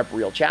can set up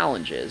real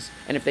challenges,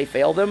 and if they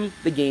fail them,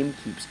 the game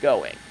keeps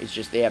going. It's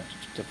just they have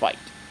to fight,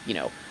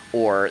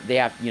 or they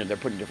have, they're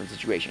put in different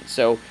situations.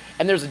 So,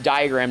 and there's a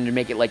diagram to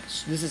make it like,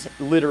 this is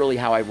literally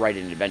how I write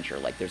an adventure.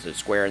 Like, there's a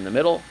square in the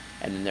middle,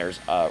 and then there's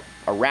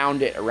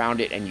around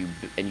it, and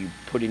you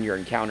put in your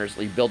encounters.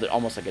 So you build it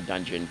almost like a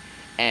dungeon,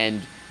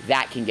 and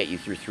that can get you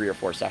through 3 or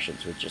 4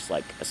 sessions with just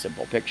like a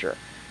simple picture.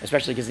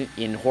 Especially because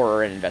in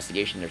horror and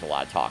investigation, there's a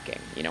lot of talking,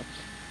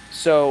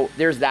 So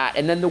there's that.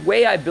 And then the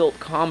way I built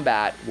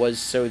combat was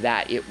so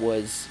that I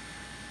was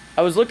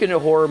looking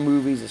at horror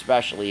movies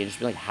especially and just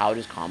being like, how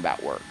does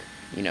combat work?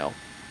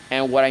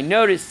 And what I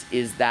noticed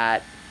is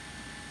that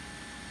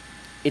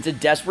it's a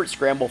desperate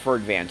scramble for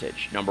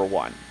advantage, number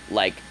one.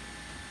 Like,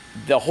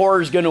 the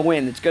horror's going to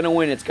win, it's going to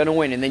win, it's going to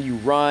win, and then you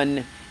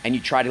run and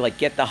you try to, like,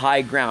 get the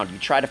high ground. You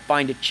try to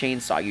find a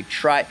chainsaw.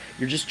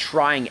 You're just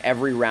trying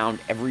every round,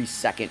 every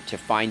second to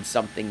find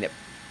something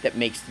that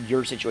makes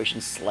your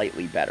situation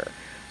slightly better.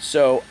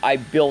 So I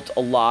built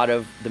a lot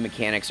of the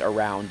mechanics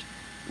around,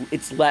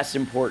 it's less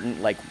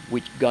important, like,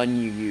 which gun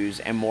you use,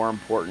 and more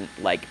important,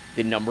 like,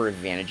 the number of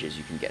advantages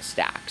you can get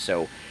stacked.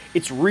 So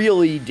it's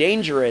really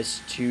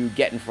dangerous to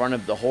get in front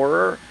of the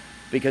horror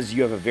because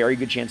you have a very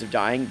good chance of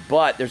dying,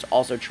 but there's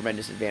also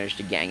tremendous advantage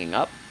to ganging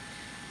up.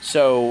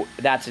 So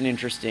that's an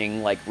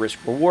interesting, like,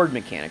 risk-reward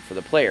mechanic for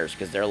the players,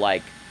 because they're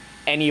like,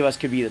 any of us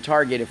could be the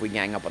target if we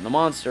gang up on the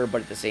monster,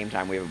 but at the same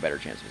time we have a better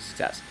chance of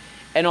success.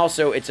 And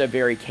also, it's a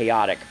very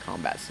chaotic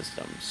combat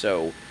system.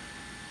 So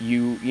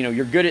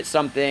you're good at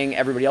something,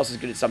 everybody else is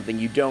good at something,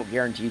 you don't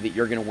guarantee that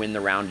you're going to win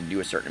the round and do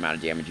a certain amount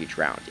of damage each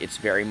round. It's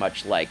very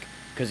much like,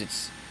 because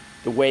it's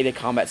the way the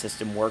combat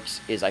system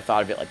works is, I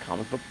thought of it like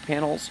comic book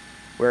panels,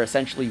 where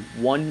essentially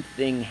one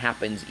thing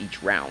happens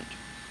each round.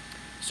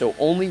 So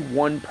only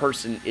one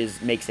person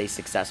makes a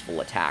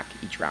successful attack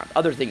each round.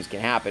 Other things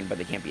can happen, but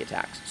they can't be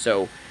attacks.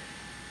 So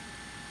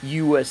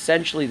you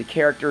essentially, the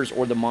characters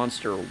or the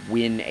monster,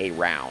 win a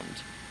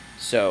round.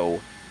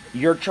 So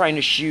you're trying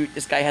to shoot,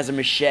 this guy has a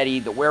machete,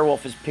 the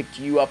werewolf has picked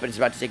you up and is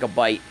about to take a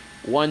bite.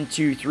 1,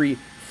 2, 3,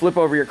 flip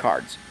over your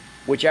cards.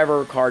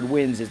 Whichever card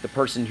wins is the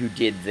person who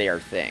did their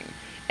thing.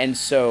 And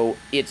so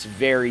it's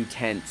very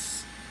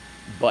tense,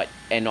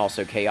 and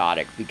also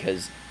chaotic,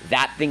 because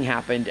that thing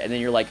happened, and then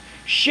you're like,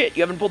 shit,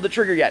 you haven't pulled the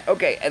trigger yet.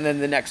 Okay, and then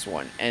the next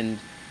one. And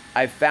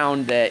I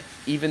found that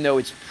even though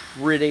it's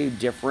pretty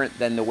different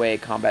than the way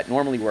combat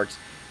normally works,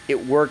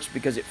 it works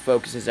because it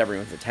focuses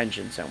everyone's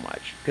attention so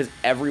much, because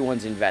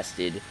everyone's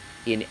invested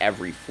in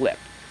every flip.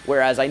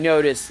 Whereas I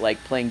notice,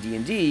 like, playing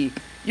D&D,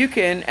 you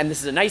can, and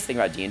this is a nice thing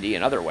about D&D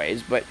in other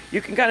ways, but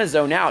you can kind of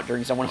zone out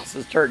during someone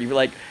else's turn. You'd be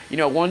like,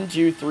 1,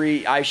 2,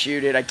 3, I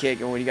shoot it, I kick,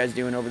 and what are you guys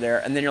doing over there?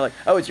 And then you're like,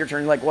 oh, it's your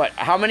turn. You're like, what?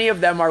 How many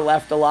of them are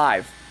left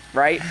alive,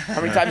 right?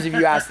 How many times have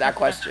you asked that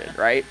question,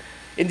 right?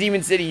 In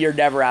Demon City, you're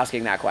never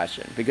asking that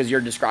question because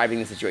you're describing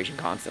the situation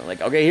constantly.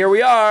 Like, okay, here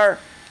we are,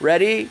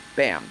 ready,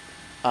 bam.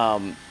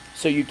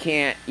 So you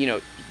can't,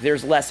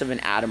 there's less of an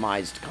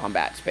atomized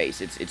combat space.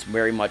 It's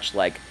very much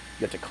like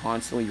you have to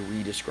constantly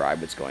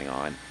re-describe what's going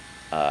on.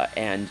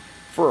 And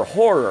for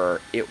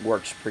horror, it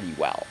works pretty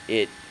well.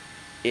 It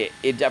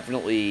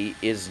definitely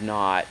is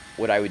not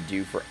what I would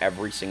do for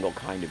every single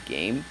kind of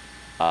game,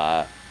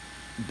 but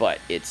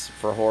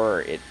for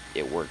horror,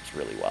 it works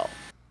really well.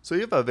 So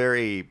you have a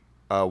very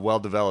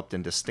well-developed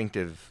and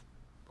distinctive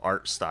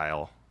art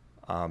style,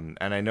 and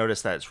I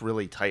noticed that it's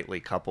really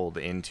tightly coupled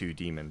into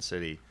Demon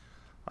City.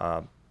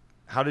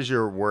 How does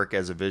your work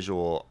as a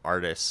visual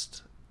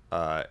artist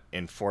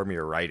inform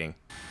your writing?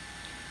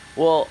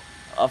 Well,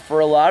 for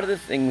a lot of the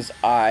things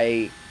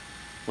I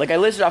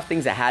listed off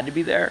things that had to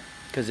be there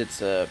because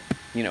it's a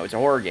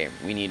horror game.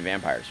 We need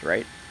vampires,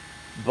 right?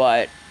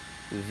 But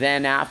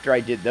then after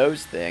I did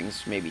those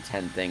things, maybe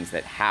 10 things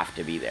that have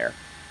to be there,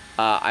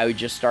 I would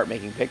just start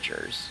making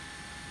pictures.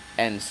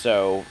 And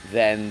so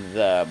then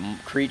the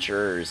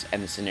creatures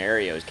and the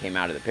scenarios came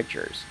out of the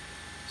pictures.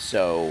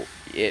 So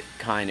they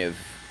kind of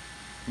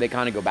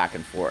go back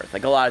and forth.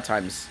 Like, a lot of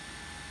times,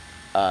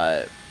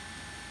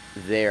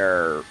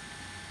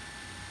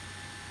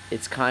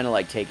 it's kind of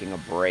like taking a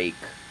break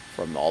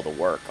from all the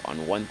work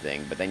on one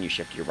thing, but then you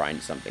shift your mind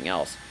to something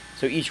else.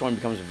 So each one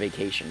becomes a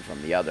vacation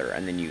from the other,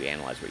 and then you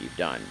analyze what you've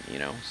done,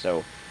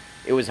 So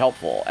it was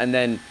helpful. And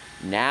then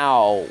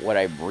now what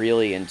I'm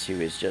really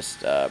into is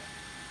just...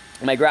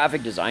 my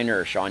graphic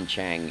designer, Sean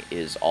Chang,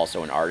 is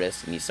also an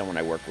artist, and he's someone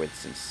I work with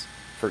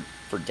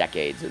for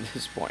decades at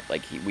this point.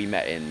 Like, we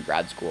met in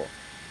grad school.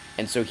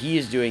 And so he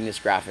is doing this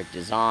graphic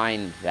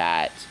design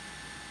that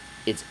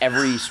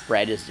every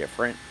spread is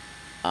different.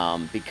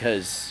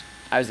 Because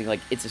I was thinking,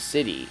 like, it's a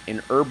city. In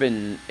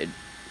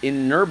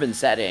an urban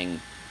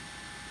setting,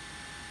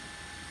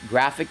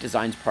 graphic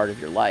design's part of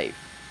your life.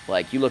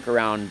 Like, you look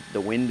around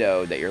the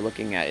window that you're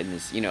looking at in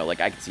this,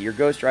 like, I can see your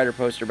Ghost Rider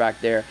poster back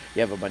there.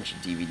 You have a bunch of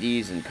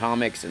DVDs and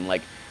comics, and,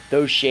 like,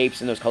 those shapes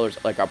and those colors,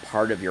 like, are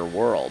part of your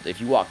world. If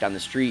you walk down the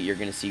street, you're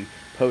going to see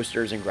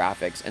posters and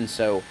graphics. And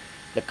so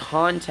the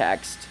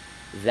context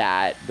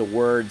that the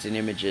words and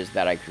images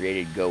that I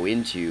created go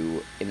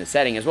into in the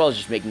setting, as well as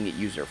just making it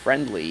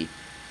user-friendly,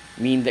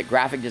 mean that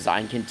graphic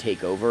design can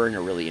take over in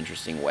a really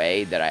interesting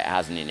way that it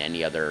hasn't in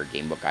any other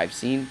game book I've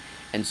seen.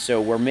 And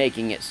so we're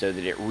making it so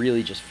that it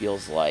really just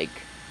feels like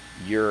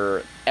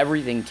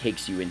everything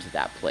takes you into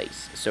that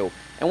place. So,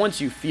 and once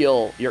you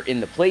feel you're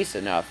in the place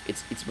enough,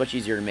 it's much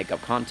easier to make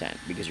up content,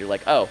 because you're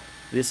like, oh,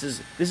 this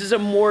is a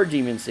more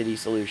Demon City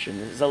solution.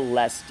 This is a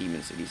less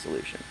Demon City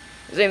solution.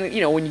 Same,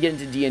 when you get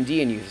into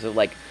D&D and you sort of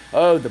like,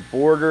 oh, the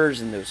borders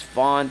and those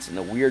fonts and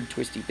the weird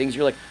twisty things,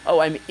 you're like,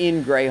 oh, I'm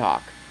in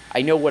Greyhawk.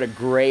 I know what a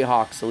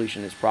Greyhawk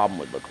solution to this problem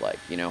would look like,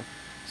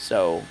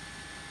 So,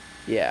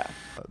 yeah.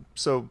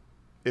 So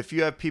if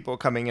you have people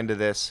coming into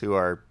this who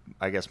are,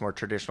 I guess, more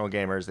traditional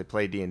gamers, they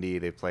play D&D,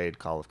 they played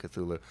Call of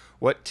Cthulhu,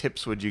 what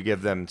tips would you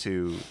give them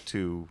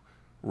to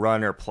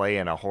run or play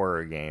in a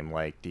horror game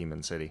like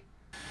Demon City?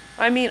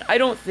 I mean, I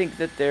don't think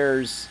that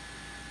there's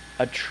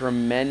a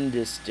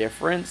tremendous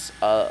difference.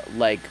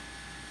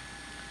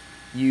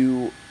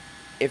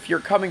 If you're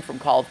coming from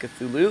Call of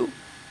Cthulhu,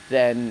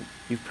 then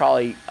you've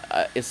probably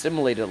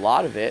assimilated a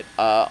lot of it.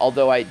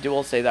 Although I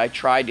will say that I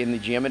tried in the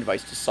GM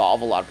advice to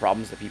solve a lot of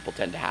problems that people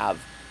tend to have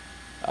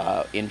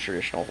in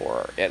traditional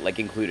horror, like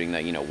including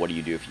that, what do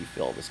you do if you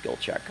fail the skill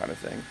check kind of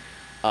thing.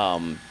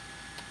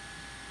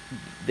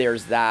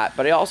 There's that,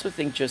 but I also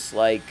think just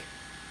like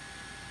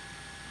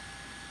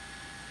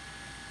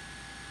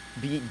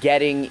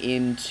get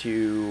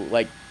into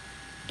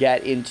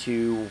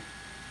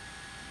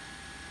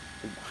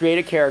create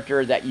a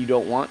character that you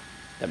don't want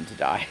them to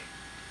die,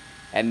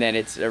 and then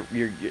it's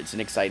an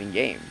exciting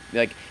game.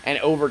 Like, and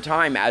over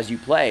time as you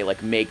play,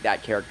 like make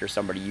that character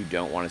somebody you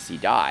don't want to see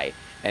die,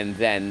 and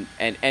then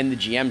and the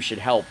GM should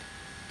help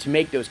to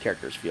make those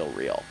characters feel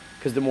real.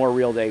 Because the more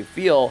real they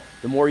feel,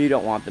 the more you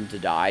don't want them to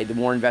die, the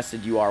more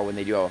invested you are when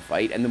they do have a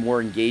fight, and the more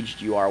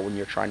engaged you are when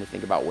you're trying to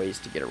think about ways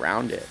to get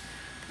around it.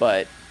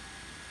 But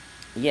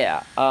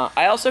yeah,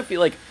 I also feel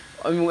like,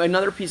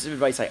 another piece of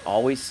advice I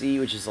always see,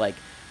 which is like,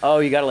 oh,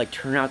 you gotta like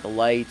turn out the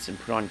lights and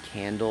put on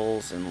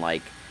candles and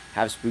like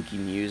have spooky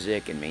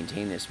music and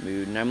maintain this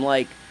mood. And I'm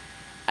like,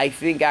 I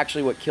think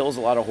actually what kills a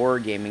lot of horror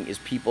gaming is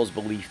people's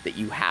belief that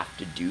you have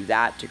to do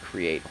that to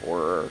create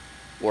horror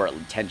or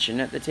tension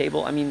at the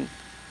table. I mean,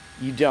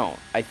 you don't.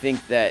 I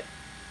think that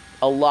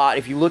a lot,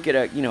 if you look at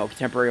a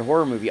contemporary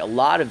horror movie, a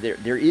lot of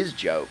there is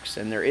jokes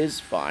and there is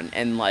fun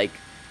and like,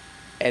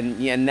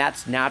 and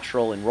that's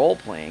natural in role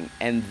playing.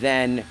 And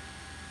then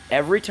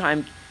every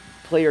time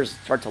players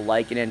start to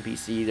like an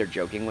NPC, they're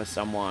joking with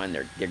someone,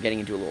 they're getting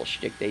into a little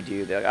shtick they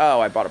do. They're like, oh,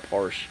 I bought a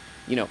Porsche.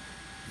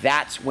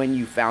 That's when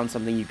you found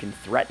something you can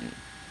threaten.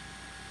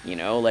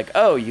 Like,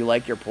 oh, you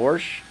like your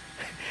Porsche?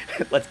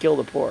 Let's kill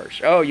the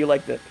Porsche. Oh, you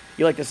like the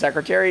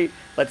secretary?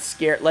 Let's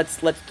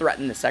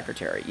threaten the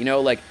secretary.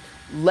 Like,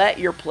 let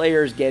your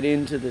players get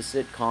into the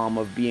sitcom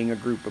of being a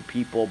group of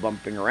people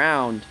bumping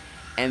around,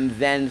 and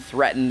then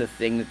threaten the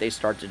thing that they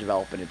start to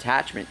develop an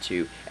attachment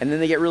to, and then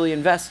they get really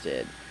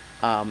invested.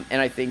 And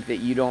I think that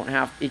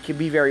it can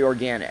be very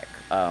organic.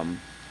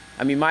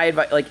 My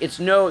advice, like,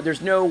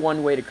 there's no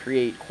one way to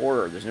create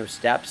horror. There's no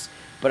steps.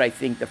 But I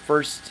think the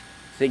first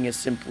thing is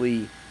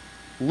simply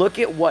look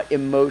at what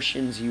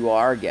emotions you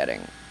are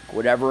getting,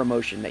 whatever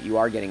emotion that you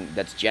are getting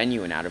that's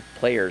genuine out of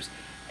players,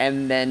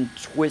 and then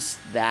twist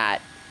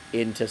that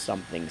into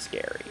something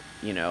scary,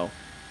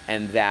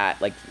 and that,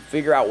 like,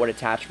 figure out what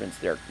attachments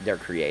they're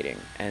creating,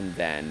 and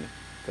then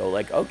go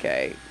like,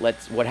 okay,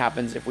 what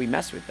happens if we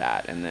mess with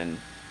that? And then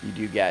you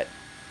do get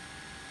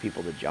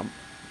people to jump,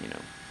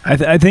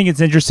 I think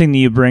it's interesting that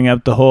you bring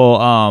up the whole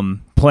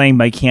playing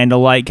by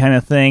candlelight kind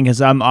of thing,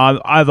 because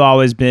I've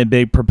always been a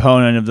big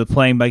proponent of the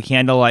playing by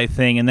candlelight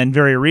thing, and then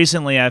very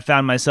recently I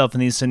found myself in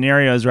these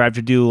scenarios where I have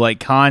to do like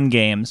con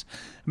games.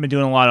 I've been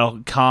doing a lot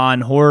of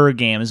con horror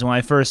games. When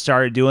I first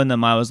started doing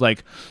them, I was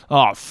like,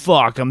 oh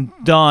fuck, I'm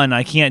done.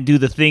 I can't do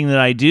the thing that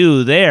I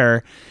do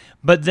there.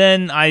 But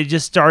then I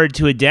just started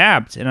to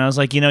adapt, and I was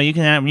like, you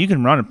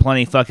can run a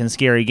plenty fucking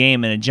scary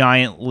game in a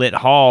giant lit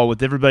hall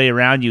with everybody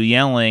around you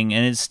yelling,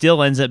 and it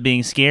still ends up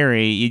being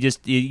scary.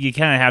 You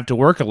kind of have to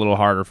work a little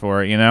harder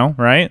for it,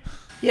 right?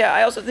 Yeah,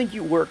 I also think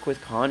you work with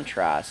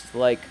contrast.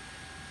 Like,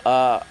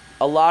 a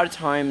lot of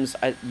times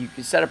you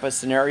can set up a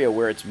scenario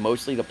where it's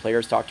mostly the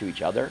players talk to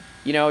each other.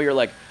 You're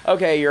like,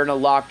 okay, you're in a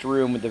locked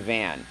room with the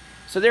van.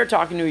 So they're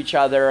talking to each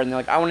other, and they're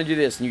like, I want to do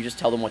this, and you just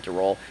tell them what to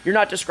roll. You're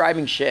not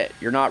describing shit.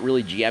 You're not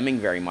really GMing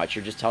very much.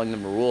 You're just telling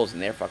them the rules,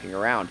 and they're fucking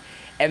around.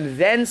 And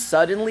then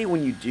suddenly,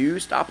 when you do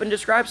stop and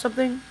describe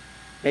something,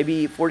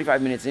 maybe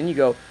 45 minutes in, you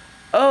go,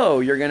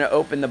 oh, you're going to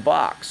open the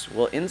box.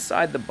 Well,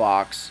 inside the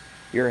box,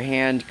 your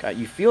hand,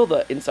 you feel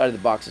the inside of the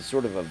box is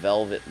sort of a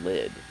velvet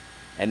lid.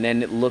 And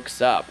then it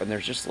looks up, and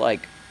there's just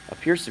like,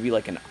 appears to be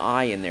like an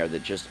eye in there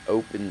that just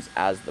opens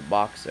as the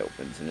box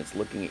opens, and it's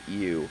looking at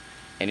you.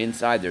 And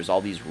inside there's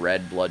all these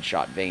red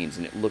bloodshot veins,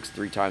 and it looks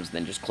 3 times and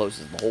then just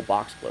closes. The whole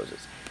box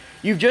closes.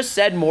 You've just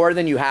said more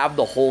than you have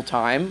the whole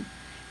time,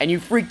 and you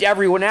freaked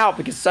everyone out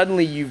because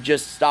suddenly you've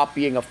just stopped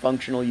being a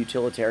functional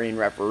utilitarian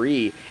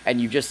referee, and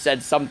you've just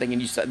said something,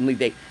 and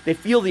they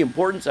feel the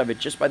importance of it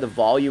just by the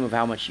volume of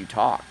how much you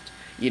talked.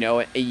 You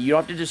don't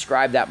have to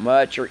describe that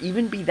much or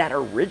even be that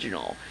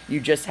original.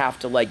 You just have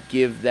to like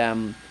give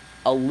them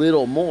a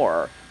little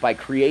more by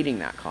creating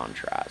that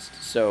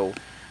contrast. So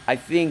I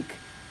think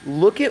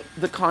look at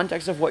the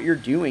context of what you're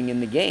doing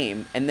in the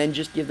game, and then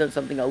just give them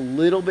something a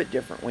little bit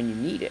different when you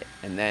need it.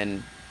 And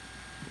then,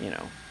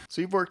 So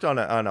you've worked on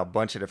a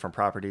bunch of different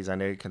properties. I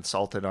know you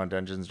consulted on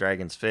Dungeons &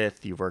 Dragons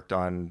 5th. You've worked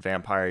on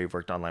Vampire. You've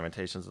worked on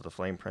Lamentations of the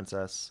Flame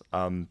Princess.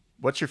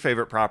 What's your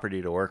favorite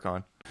property to work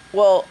on?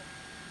 Well,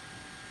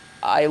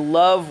 I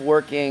love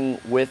working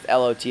with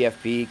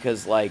LOTFP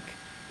because, like,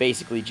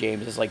 basically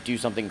James is like, do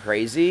something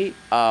crazy.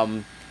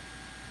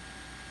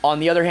 On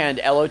the other hand,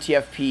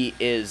 LOTFP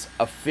is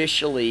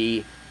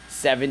officially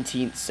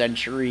 17th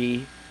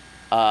century,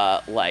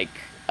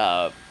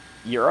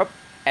 Europe,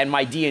 and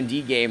my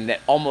D&D game that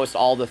almost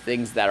all the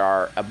things that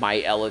are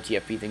my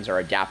LOTFP things are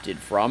adapted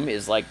from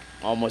is like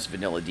almost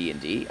vanilla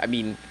D&D. I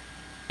mean,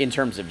 in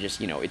terms of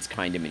just, it's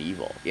kind of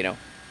medieval,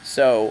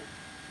 So,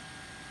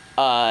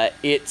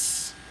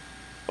 it's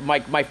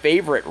my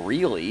favorite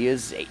really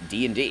is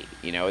D&D.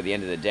 At the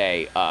end of the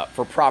day,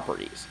 for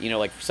properties.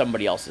 Like for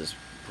somebody else's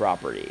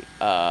property.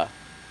 And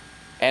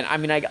I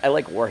mean, I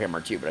like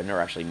Warhammer too, but I've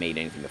never actually made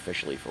anything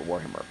officially for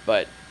Warhammer.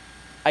 But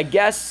I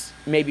guess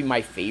maybe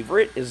my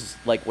favorite is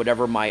like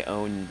whatever my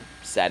own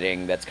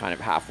setting that's kind of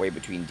halfway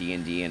between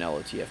D&D and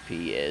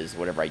LOTFP is,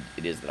 whatever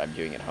it is that I'm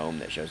doing at home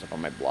that shows up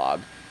on my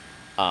blog.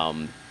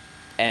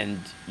 And,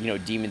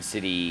 Demon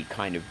City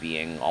kind of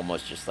being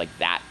almost just like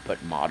that,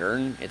 but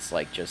modern. It's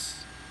like just,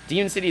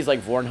 Demon City is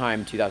like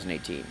Vornheim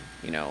 2018,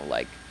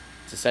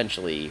 it's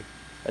essentially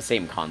the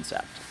same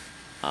concept,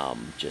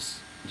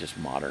 just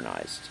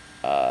modernized.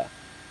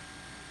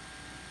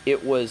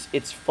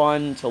 It's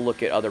fun to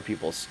look at other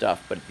people's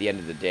stuff, but at the end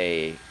of the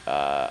day,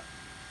 I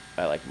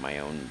like my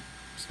own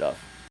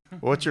stuff.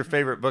 What's your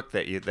favorite book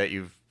that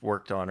you've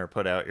worked on or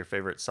put out? Your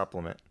favorite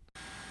supplement?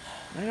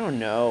 I don't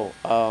know.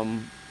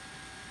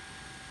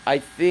 I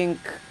think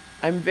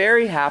I'm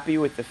very happy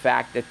with the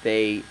fact that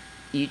they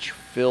each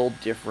fill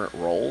different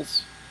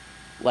roles.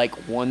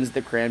 Like one's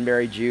the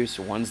cranberry juice,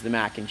 one's the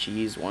mac and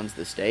cheese, one's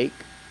the steak.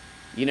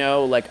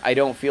 I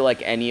don't feel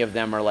like any of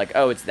them are like,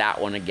 oh, it's that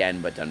one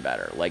again, but done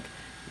better. Like,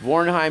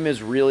 Vornheim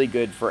is really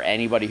good for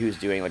anybody who's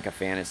doing, like, a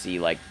fantasy,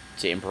 like,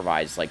 to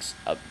improvise, like,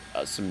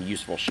 some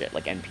useful shit,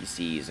 like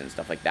NPCs and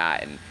stuff like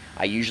that. And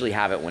I usually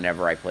have it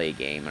whenever I play a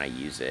game and I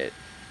use it.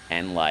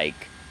 And,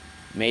 like,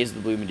 Maze of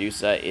the Blue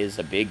Medusa is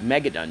a big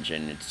mega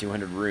dungeon. It's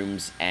 200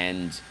 rooms,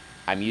 and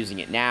I'm using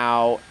it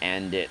now,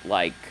 and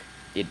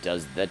it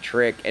does the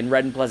trick. And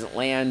Red and Pleasant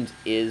Land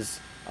is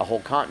a whole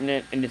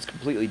continent, and it's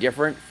completely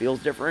different,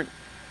 feels different.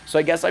 So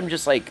I guess I'm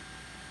just like,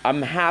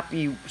 I'm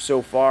happy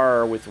so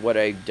far with what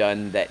I've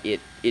done, that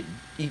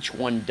each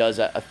one does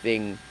a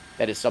thing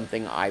that is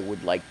something I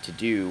would like to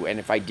do. And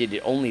if I did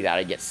it only that,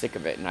 I'd get sick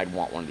of it and I'd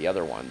want one of the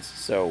other ones.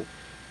 So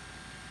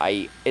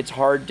it's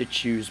hard to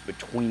choose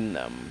between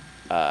them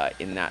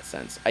in that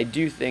sense. I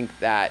do think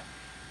that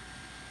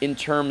in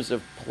terms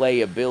of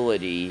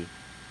playability,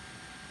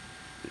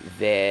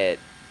 that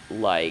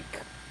like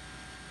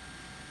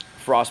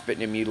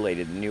Frostbitten and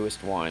Mutilated, the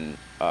newest one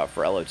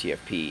for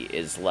LOTFP,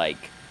 is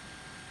like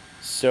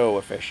so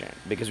efficient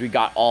because we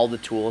got all the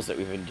tools that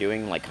we've been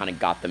doing, like kind of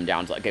got them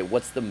down to like, okay,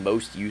 what's the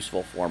most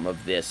useful form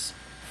of this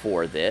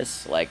for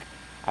this? Like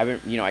I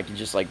can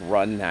just like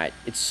run that.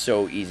 It's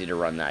so easy to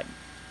run that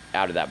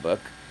out of that book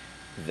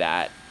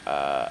that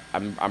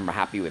I'm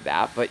happy with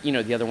that. But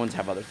the other ones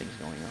have other things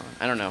going on.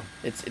 I don't know.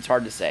 It's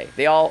hard to say.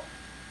 They all,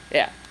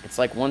 yeah. It's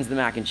like one's the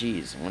mac and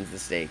cheese, one's the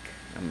steak.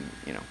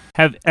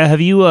 Have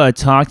you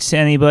talked to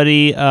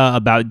anybody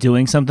about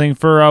doing something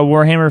for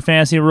Warhammer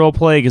Fantasy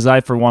Roleplay? Because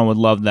I, for one, would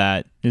love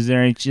that. Is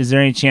there any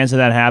chance of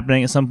that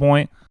happening at some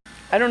point?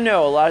 I don't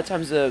know. A lot of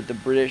times the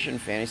British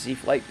and Fantasy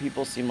Flight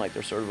people seem like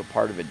they're sort of a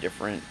part of a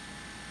different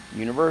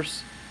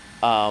universe.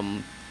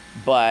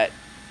 But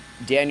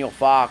Daniel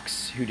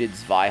Fox, who did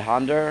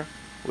Zweihander,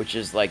 which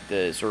is like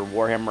the sort of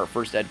Warhammer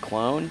First Ed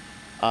clone,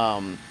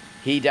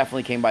 he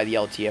definitely came by the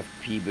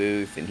LTFP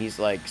booth, and he's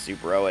like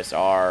super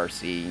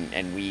OSR,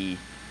 and we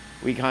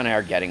kind of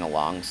are getting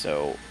along,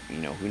 so,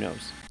 who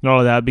knows?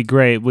 Oh, that'd be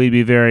great. We'd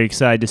be very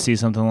excited to see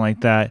something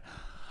like that.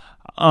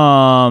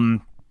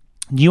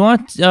 Do you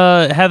want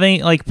have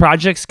any like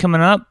projects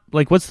coming up?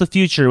 Like, what's the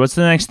future? What's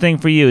the next thing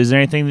for you? Is there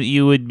anything that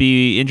you would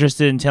be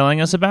interested in telling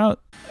us about?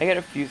 I got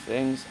a few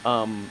things.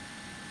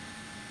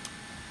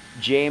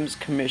 James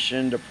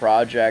commissioned a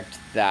project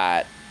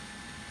that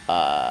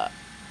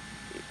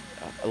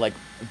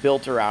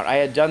built around, I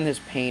had done this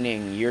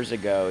painting years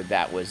ago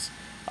that was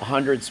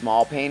 100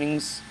 small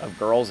paintings of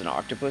girls and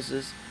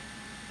octopuses,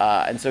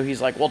 and so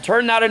he's like, well,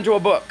 turn that into a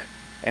book.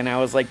 And I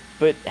was like,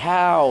 but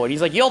how? And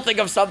he's like, you'll think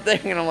of something.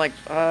 And I'm like,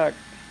 fuck,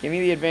 give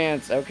me the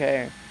advance,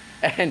 okay.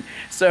 And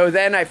so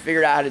then I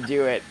figured out how to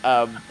do it.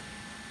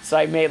 So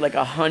I made like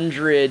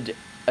 100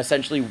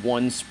 essentially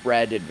one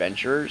spread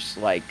adventures,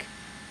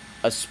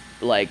 it's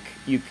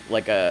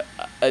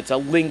a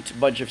linked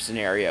bunch of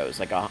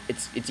scenarios.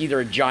 It's either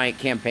a giant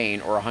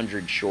campaign or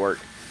 100 short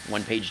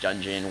 1-page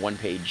dungeon,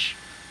 1-page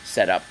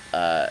setup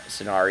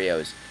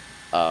scenarios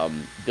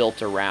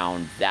built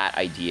around that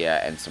idea,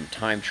 and some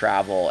time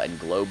travel and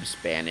globe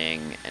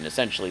spanning, and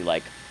essentially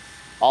like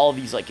all of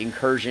these like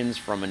incursions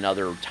from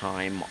another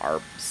time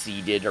are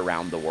seeded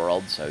around the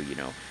world. So you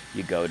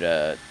go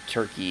to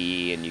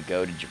Turkey and you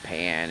go to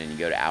Japan and you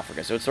go to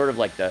Africa. So it's sort of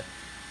like a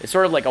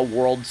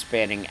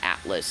world-spanning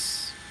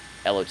Atlas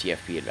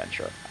LOTFP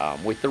adventure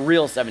with the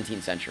real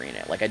 17th century in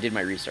it. Like, I did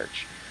my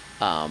research.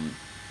 So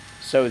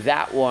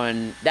that's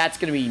going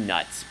to be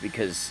nuts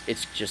because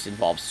it's just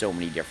involves so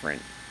many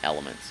different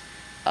elements.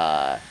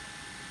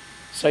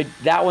 So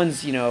that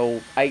one's,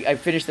 I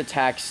finished the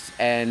text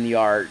and the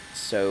art,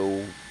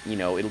 so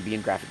it'll be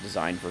in graphic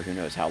design for who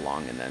knows how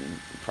long, and then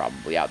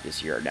probably out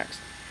this year or next.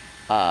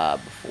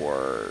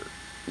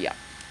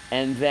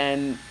 And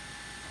then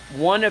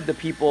one of the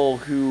people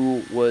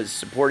who was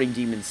supporting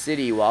Demon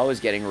City while I was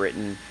getting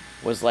written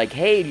was like,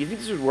 hey, do you think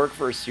this would work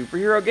for a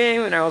superhero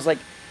game? And I was like,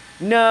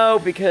 no,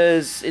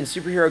 because in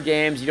superhero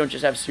games, you don't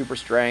just have super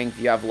strength.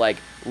 You have, like,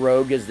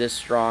 Rogue is this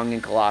strong,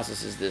 and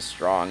Colossus is this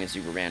strong, and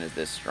Superman is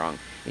this strong.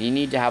 And you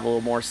need to have a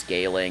little more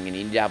scaling, and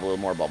you need to have a little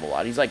more blah, blah, blah.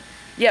 And he's like,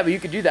 yeah, but you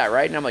could do that,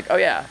 right? And I'm like, oh,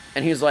 yeah.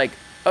 And he's like,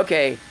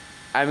 okay,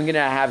 I'm going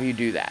to have you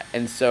do that.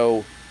 And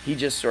so he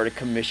just sort of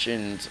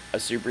commissioned a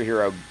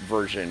superhero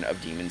version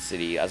of Demon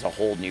City as a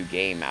whole new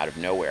game out of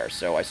nowhere.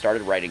 So I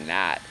started writing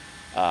that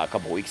a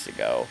couple weeks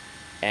ago,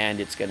 and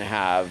it's going to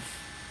have,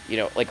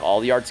 like,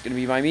 all the art's going to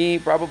be by me,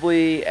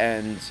 probably,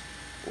 and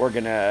we're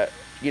going to,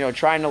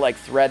 trying to, like,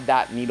 thread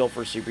that needle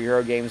for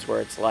superhero games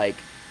where it's, like,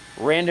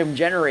 random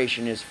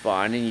generation is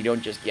fun, and you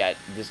don't just get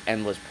this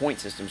endless point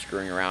system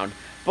screwing around,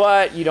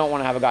 but you don't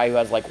want to have a guy who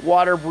has, like,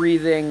 water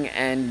breathing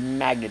and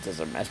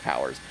magnetism as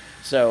powers.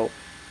 So,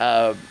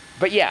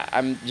 but yeah,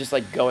 I'm just,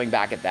 like, going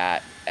back at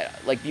that.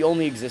 Like, the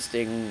only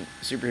existing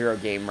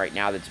superhero game right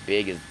now that's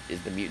big is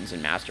the Mutants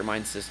and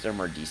Mastermind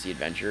system or DC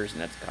Adventures,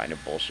 and that's kind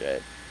of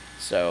bullshit.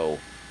 So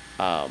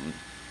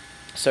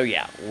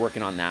yeah,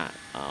 working on that,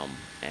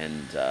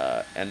 and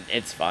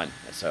it's fun.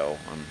 So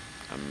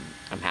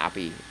I'm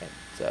happy.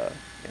 Yeah.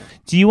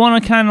 Do you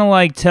want to kind of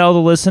like tell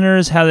the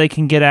listeners how they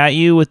can get at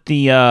you with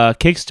the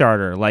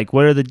Kickstarter? Like,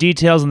 what are the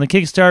details on the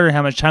Kickstarter?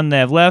 How much time they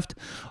have left?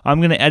 I'm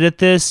going to edit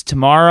this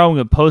tomorrow. I'm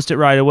going to post it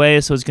right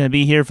away, so it's going to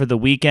be here for the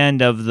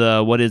weekend of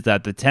the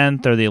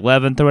 10th or the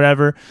 11th or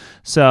whatever.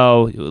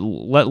 So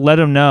let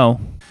them know.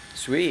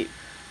 Sweet.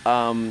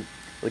 The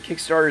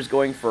Kickstarter is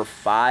going for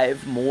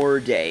 5 more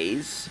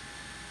days.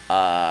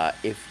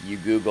 If you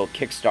Google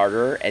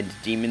Kickstarter and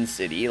Demon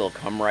City, it'll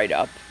come right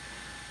up.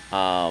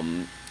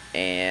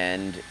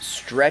 And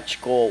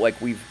stretch goal, like,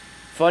 we've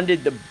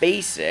funded the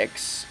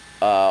basics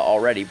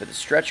already, but the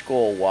stretch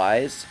goal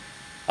wise,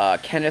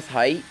 Kenneth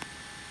Haidt,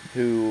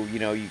 who,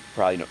 you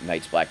probably know,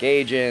 Night's Black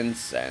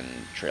Agents and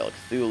Trail of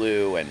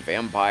Cthulhu and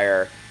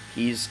Vampire,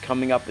 he's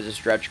coming up as a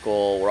stretch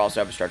goal. We'll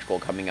also have a stretch goal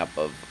coming up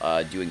of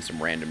doing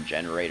some random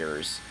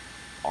generators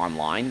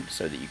online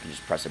so that you can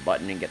just press a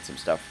button and get some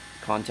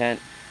content.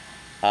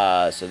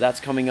 So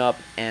that's coming up.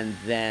 And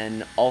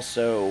then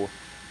also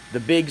the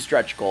big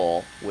stretch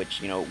goal,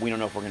 which, we don't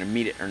know if we're going to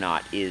meet it or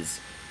not, is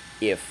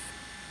if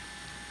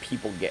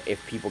people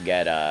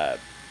get a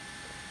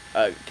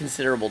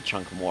considerable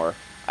chunk more,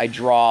 I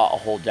draw a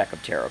whole deck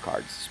of tarot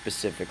cards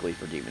specifically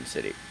for Demon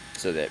City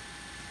so that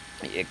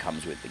it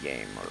comes with the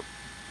game or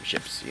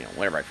ships,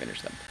 whenever I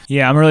finish them.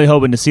 Yeah, I'm really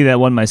hoping to see that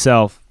one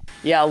myself.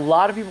 Yeah, a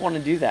lot of people want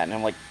to do that, and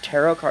I'm like,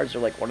 tarot cards are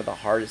like one of the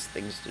hardest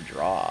things to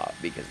draw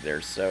because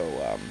they're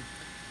so,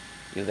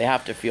 they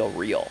have to feel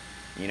real.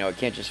 It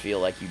can't just feel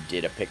like you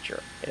did a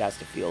picture. It has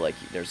to feel like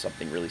there's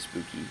something really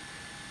spooky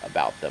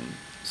about them.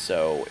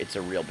 So it's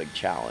a real big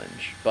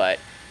challenge. But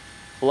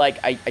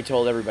like I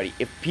told everybody,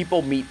 if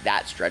people meet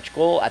that stretch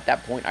goal, at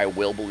that point I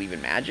will believe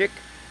in magic.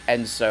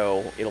 And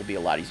so it'll be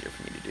a lot easier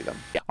for me to do them.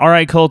 Yeah. All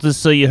right, cultists,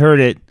 so you heard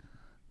it.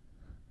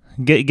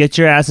 Get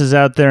your asses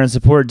out there and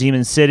support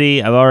Demon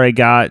City. I've already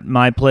got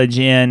my pledge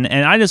in.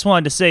 And I just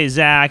wanted to say,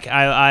 Zach,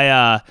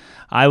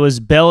 I was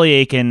belly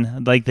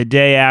aching like the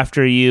day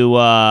after you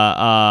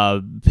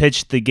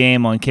pitched the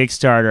game on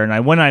Kickstarter,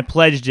 and when I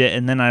pledged it,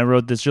 and then I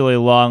wrote this really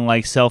long,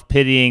 like,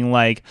 self-pitying,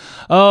 like,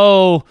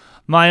 oh,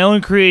 my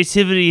own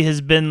creativity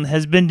has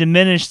been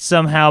diminished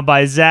somehow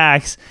by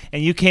Zach's,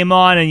 and you came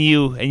on and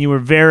you were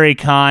very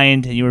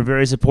kind and you were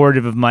very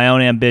supportive of my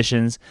own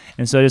ambitions,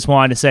 and so I just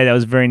wanted to say that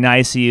was very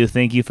nice of you.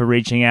 Thank you for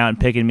reaching out and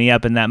picking me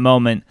up in that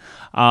moment.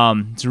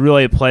 It's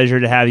really a pleasure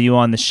to have you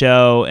on the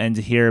show and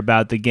to hear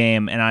about the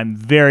game, and I'm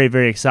very,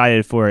 very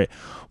excited for it.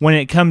 When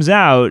it comes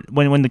out,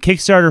 when the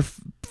Kickstarter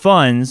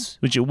funds,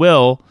 which it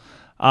will,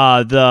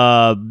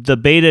 the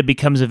beta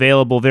becomes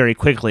available very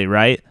quickly,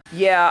 right?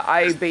 Yeah,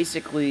 I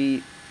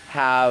basically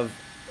have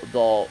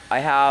the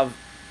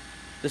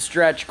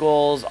stretch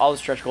goals. All the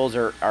stretch goals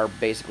are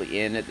basically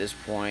in at this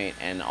point,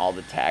 and all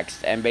the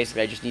text. And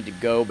basically I just need to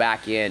go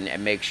back in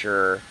and make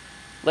sure,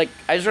 like,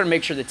 I just want to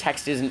make sure the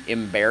text isn't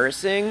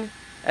embarrassing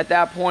at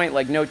that point.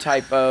 Like, no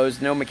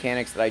typos, no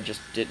mechanics that I just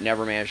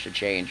never managed to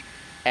change.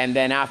 And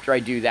then after I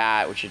do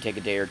that, which should take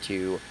a day or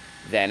two,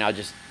 then I'll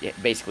just,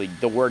 basically,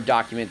 the Word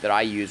document that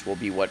I use will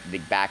be what the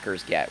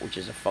backers get, which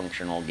is a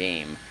functional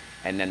game.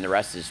 And then the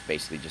rest is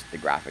basically just the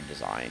graphic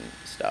design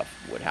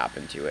stuff would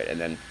happen to it.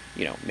 And then,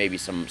 maybe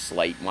some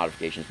slight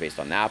modifications based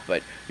on that.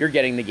 But you're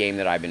getting the game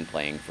that I've been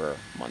playing for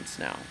months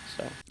now.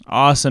 So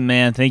awesome,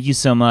 man. Thank you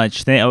so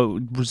much.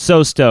 We're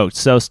so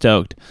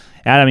stoked.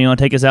 Adam, you want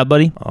to take us out,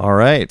 buddy? All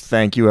right.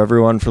 Thank you,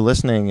 everyone, for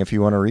listening. If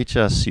you want to reach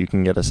us, you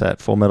can get us at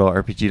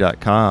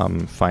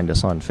fullmetalrpg.com. Find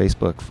us on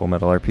Facebook, Full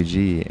Metal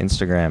RPG,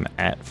 Instagram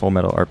at Full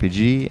Metal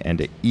RPG, and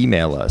to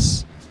email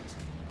us,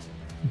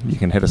 you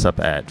can hit us up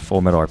at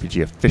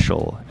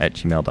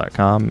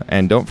fullmetalrpgofficial@gmail.com.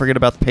 And don't forget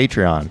about the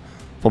Patreon,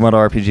 Full Metal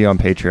RPG on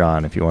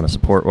Patreon, if you want to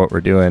support what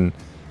we're doing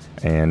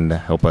and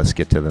help us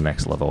get to the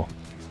next level.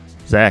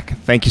 Zach,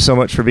 thank you so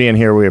much for being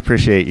here. We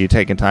appreciate you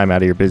taking time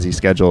out of your busy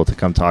schedule to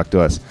come talk to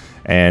us.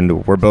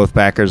 And we're both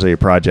backers of your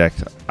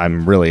project.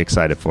 I'm really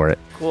excited for it.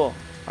 Cool.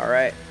 All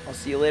right. I'll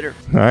see you later.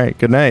 All right.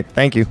 Good night.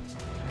 Thank you.